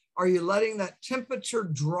fall. Are you letting that temperature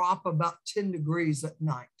drop about 10 degrees at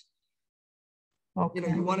night? Okay.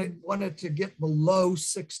 You want it to get below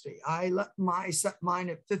 60. I set mine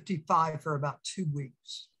at 55 for about 2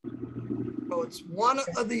 weeks. So it's one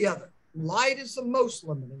or the other. Light is the most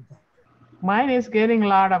limiting factor. Mine is getting a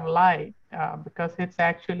lot of light because it's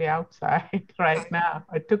actually outside right now.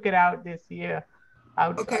 I took it out this year.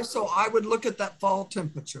 Outside. Okay, so I would look at that fall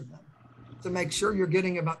temperature then to make sure you're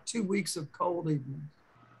getting about 2 weeks of cold evenings.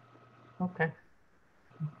 Okay.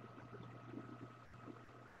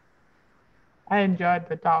 I enjoyed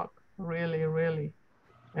the talk. Really, really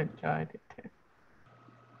enjoyed it.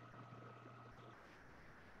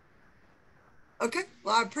 Okay,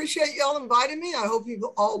 well, I appreciate y'all inviting me. I hope you've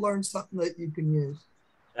all learned something that you can use.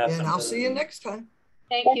 And I'll see you next time.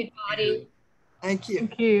 Thank you, Dotty. Thank you.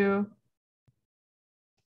 Thank you.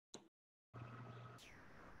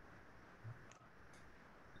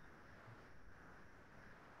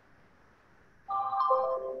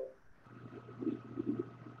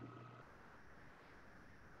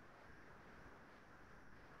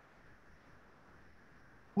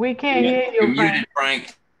 We can't hear you, You're Frank. muted,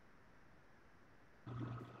 Frank.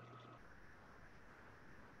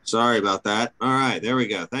 Sorry about that. All right, there we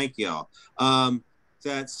go. Thank y'all.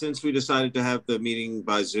 That since we decided to have the meeting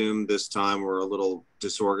by Zoom this time, we're a little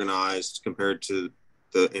disorganized compared to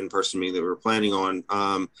the in-person meeting that we were planning on.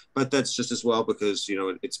 But that's just as well because, you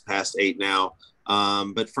know, it's past 8 now.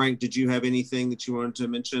 But Frank, did you have anything that you wanted to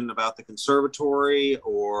mention about the conservatory,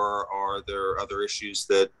 or are there other issues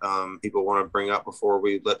that people want to bring up before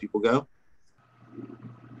we let people go?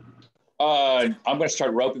 I'm going to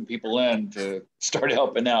start roping people in to start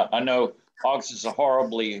helping out. I know August is a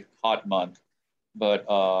horribly hot month, but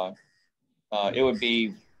it would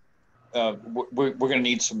be, we're going to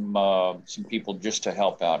need some people just to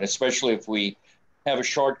help out, especially if we have a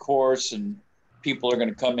short course and people are going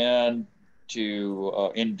to come in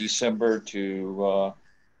to in December to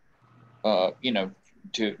you know,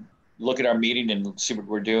 to look at our meeting and see what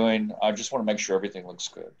we're doing. I just want to make sure everything looks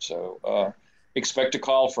good. So expect a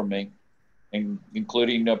call from me,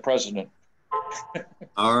 including president.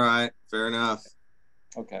 All right, fair enough.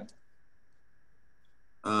 Okay.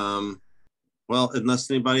 Well,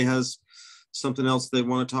 unless anybody has something else they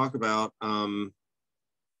want to talk about, I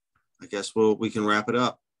guess we can wrap it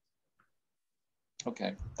up.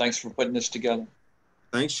 Okay. Thanks for putting this together.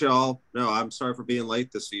 Thanks, y'all. No, I'm sorry for being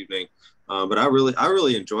late this evening, but I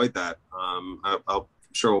really enjoyed that. I'm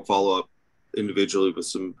sure we'll follow up individually with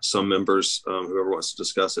some members, whoever wants to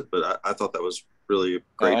discuss it. But I thought that was really a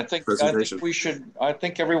great presentation. I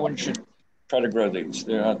think everyone should try to grow these.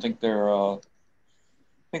 I think they're home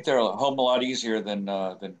a lot easier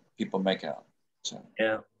than people make out. So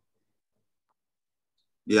Yeah.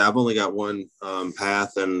 Yeah, I've only got one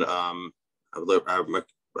path, and I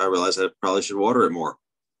realized I probably should water it more.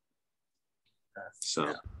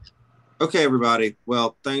 So, okay, everybody.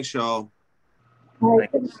 Well, thanks, y'all. All right.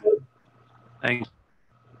 Thanks.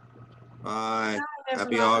 Bye. Bye, Happy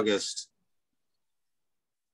everybody. August.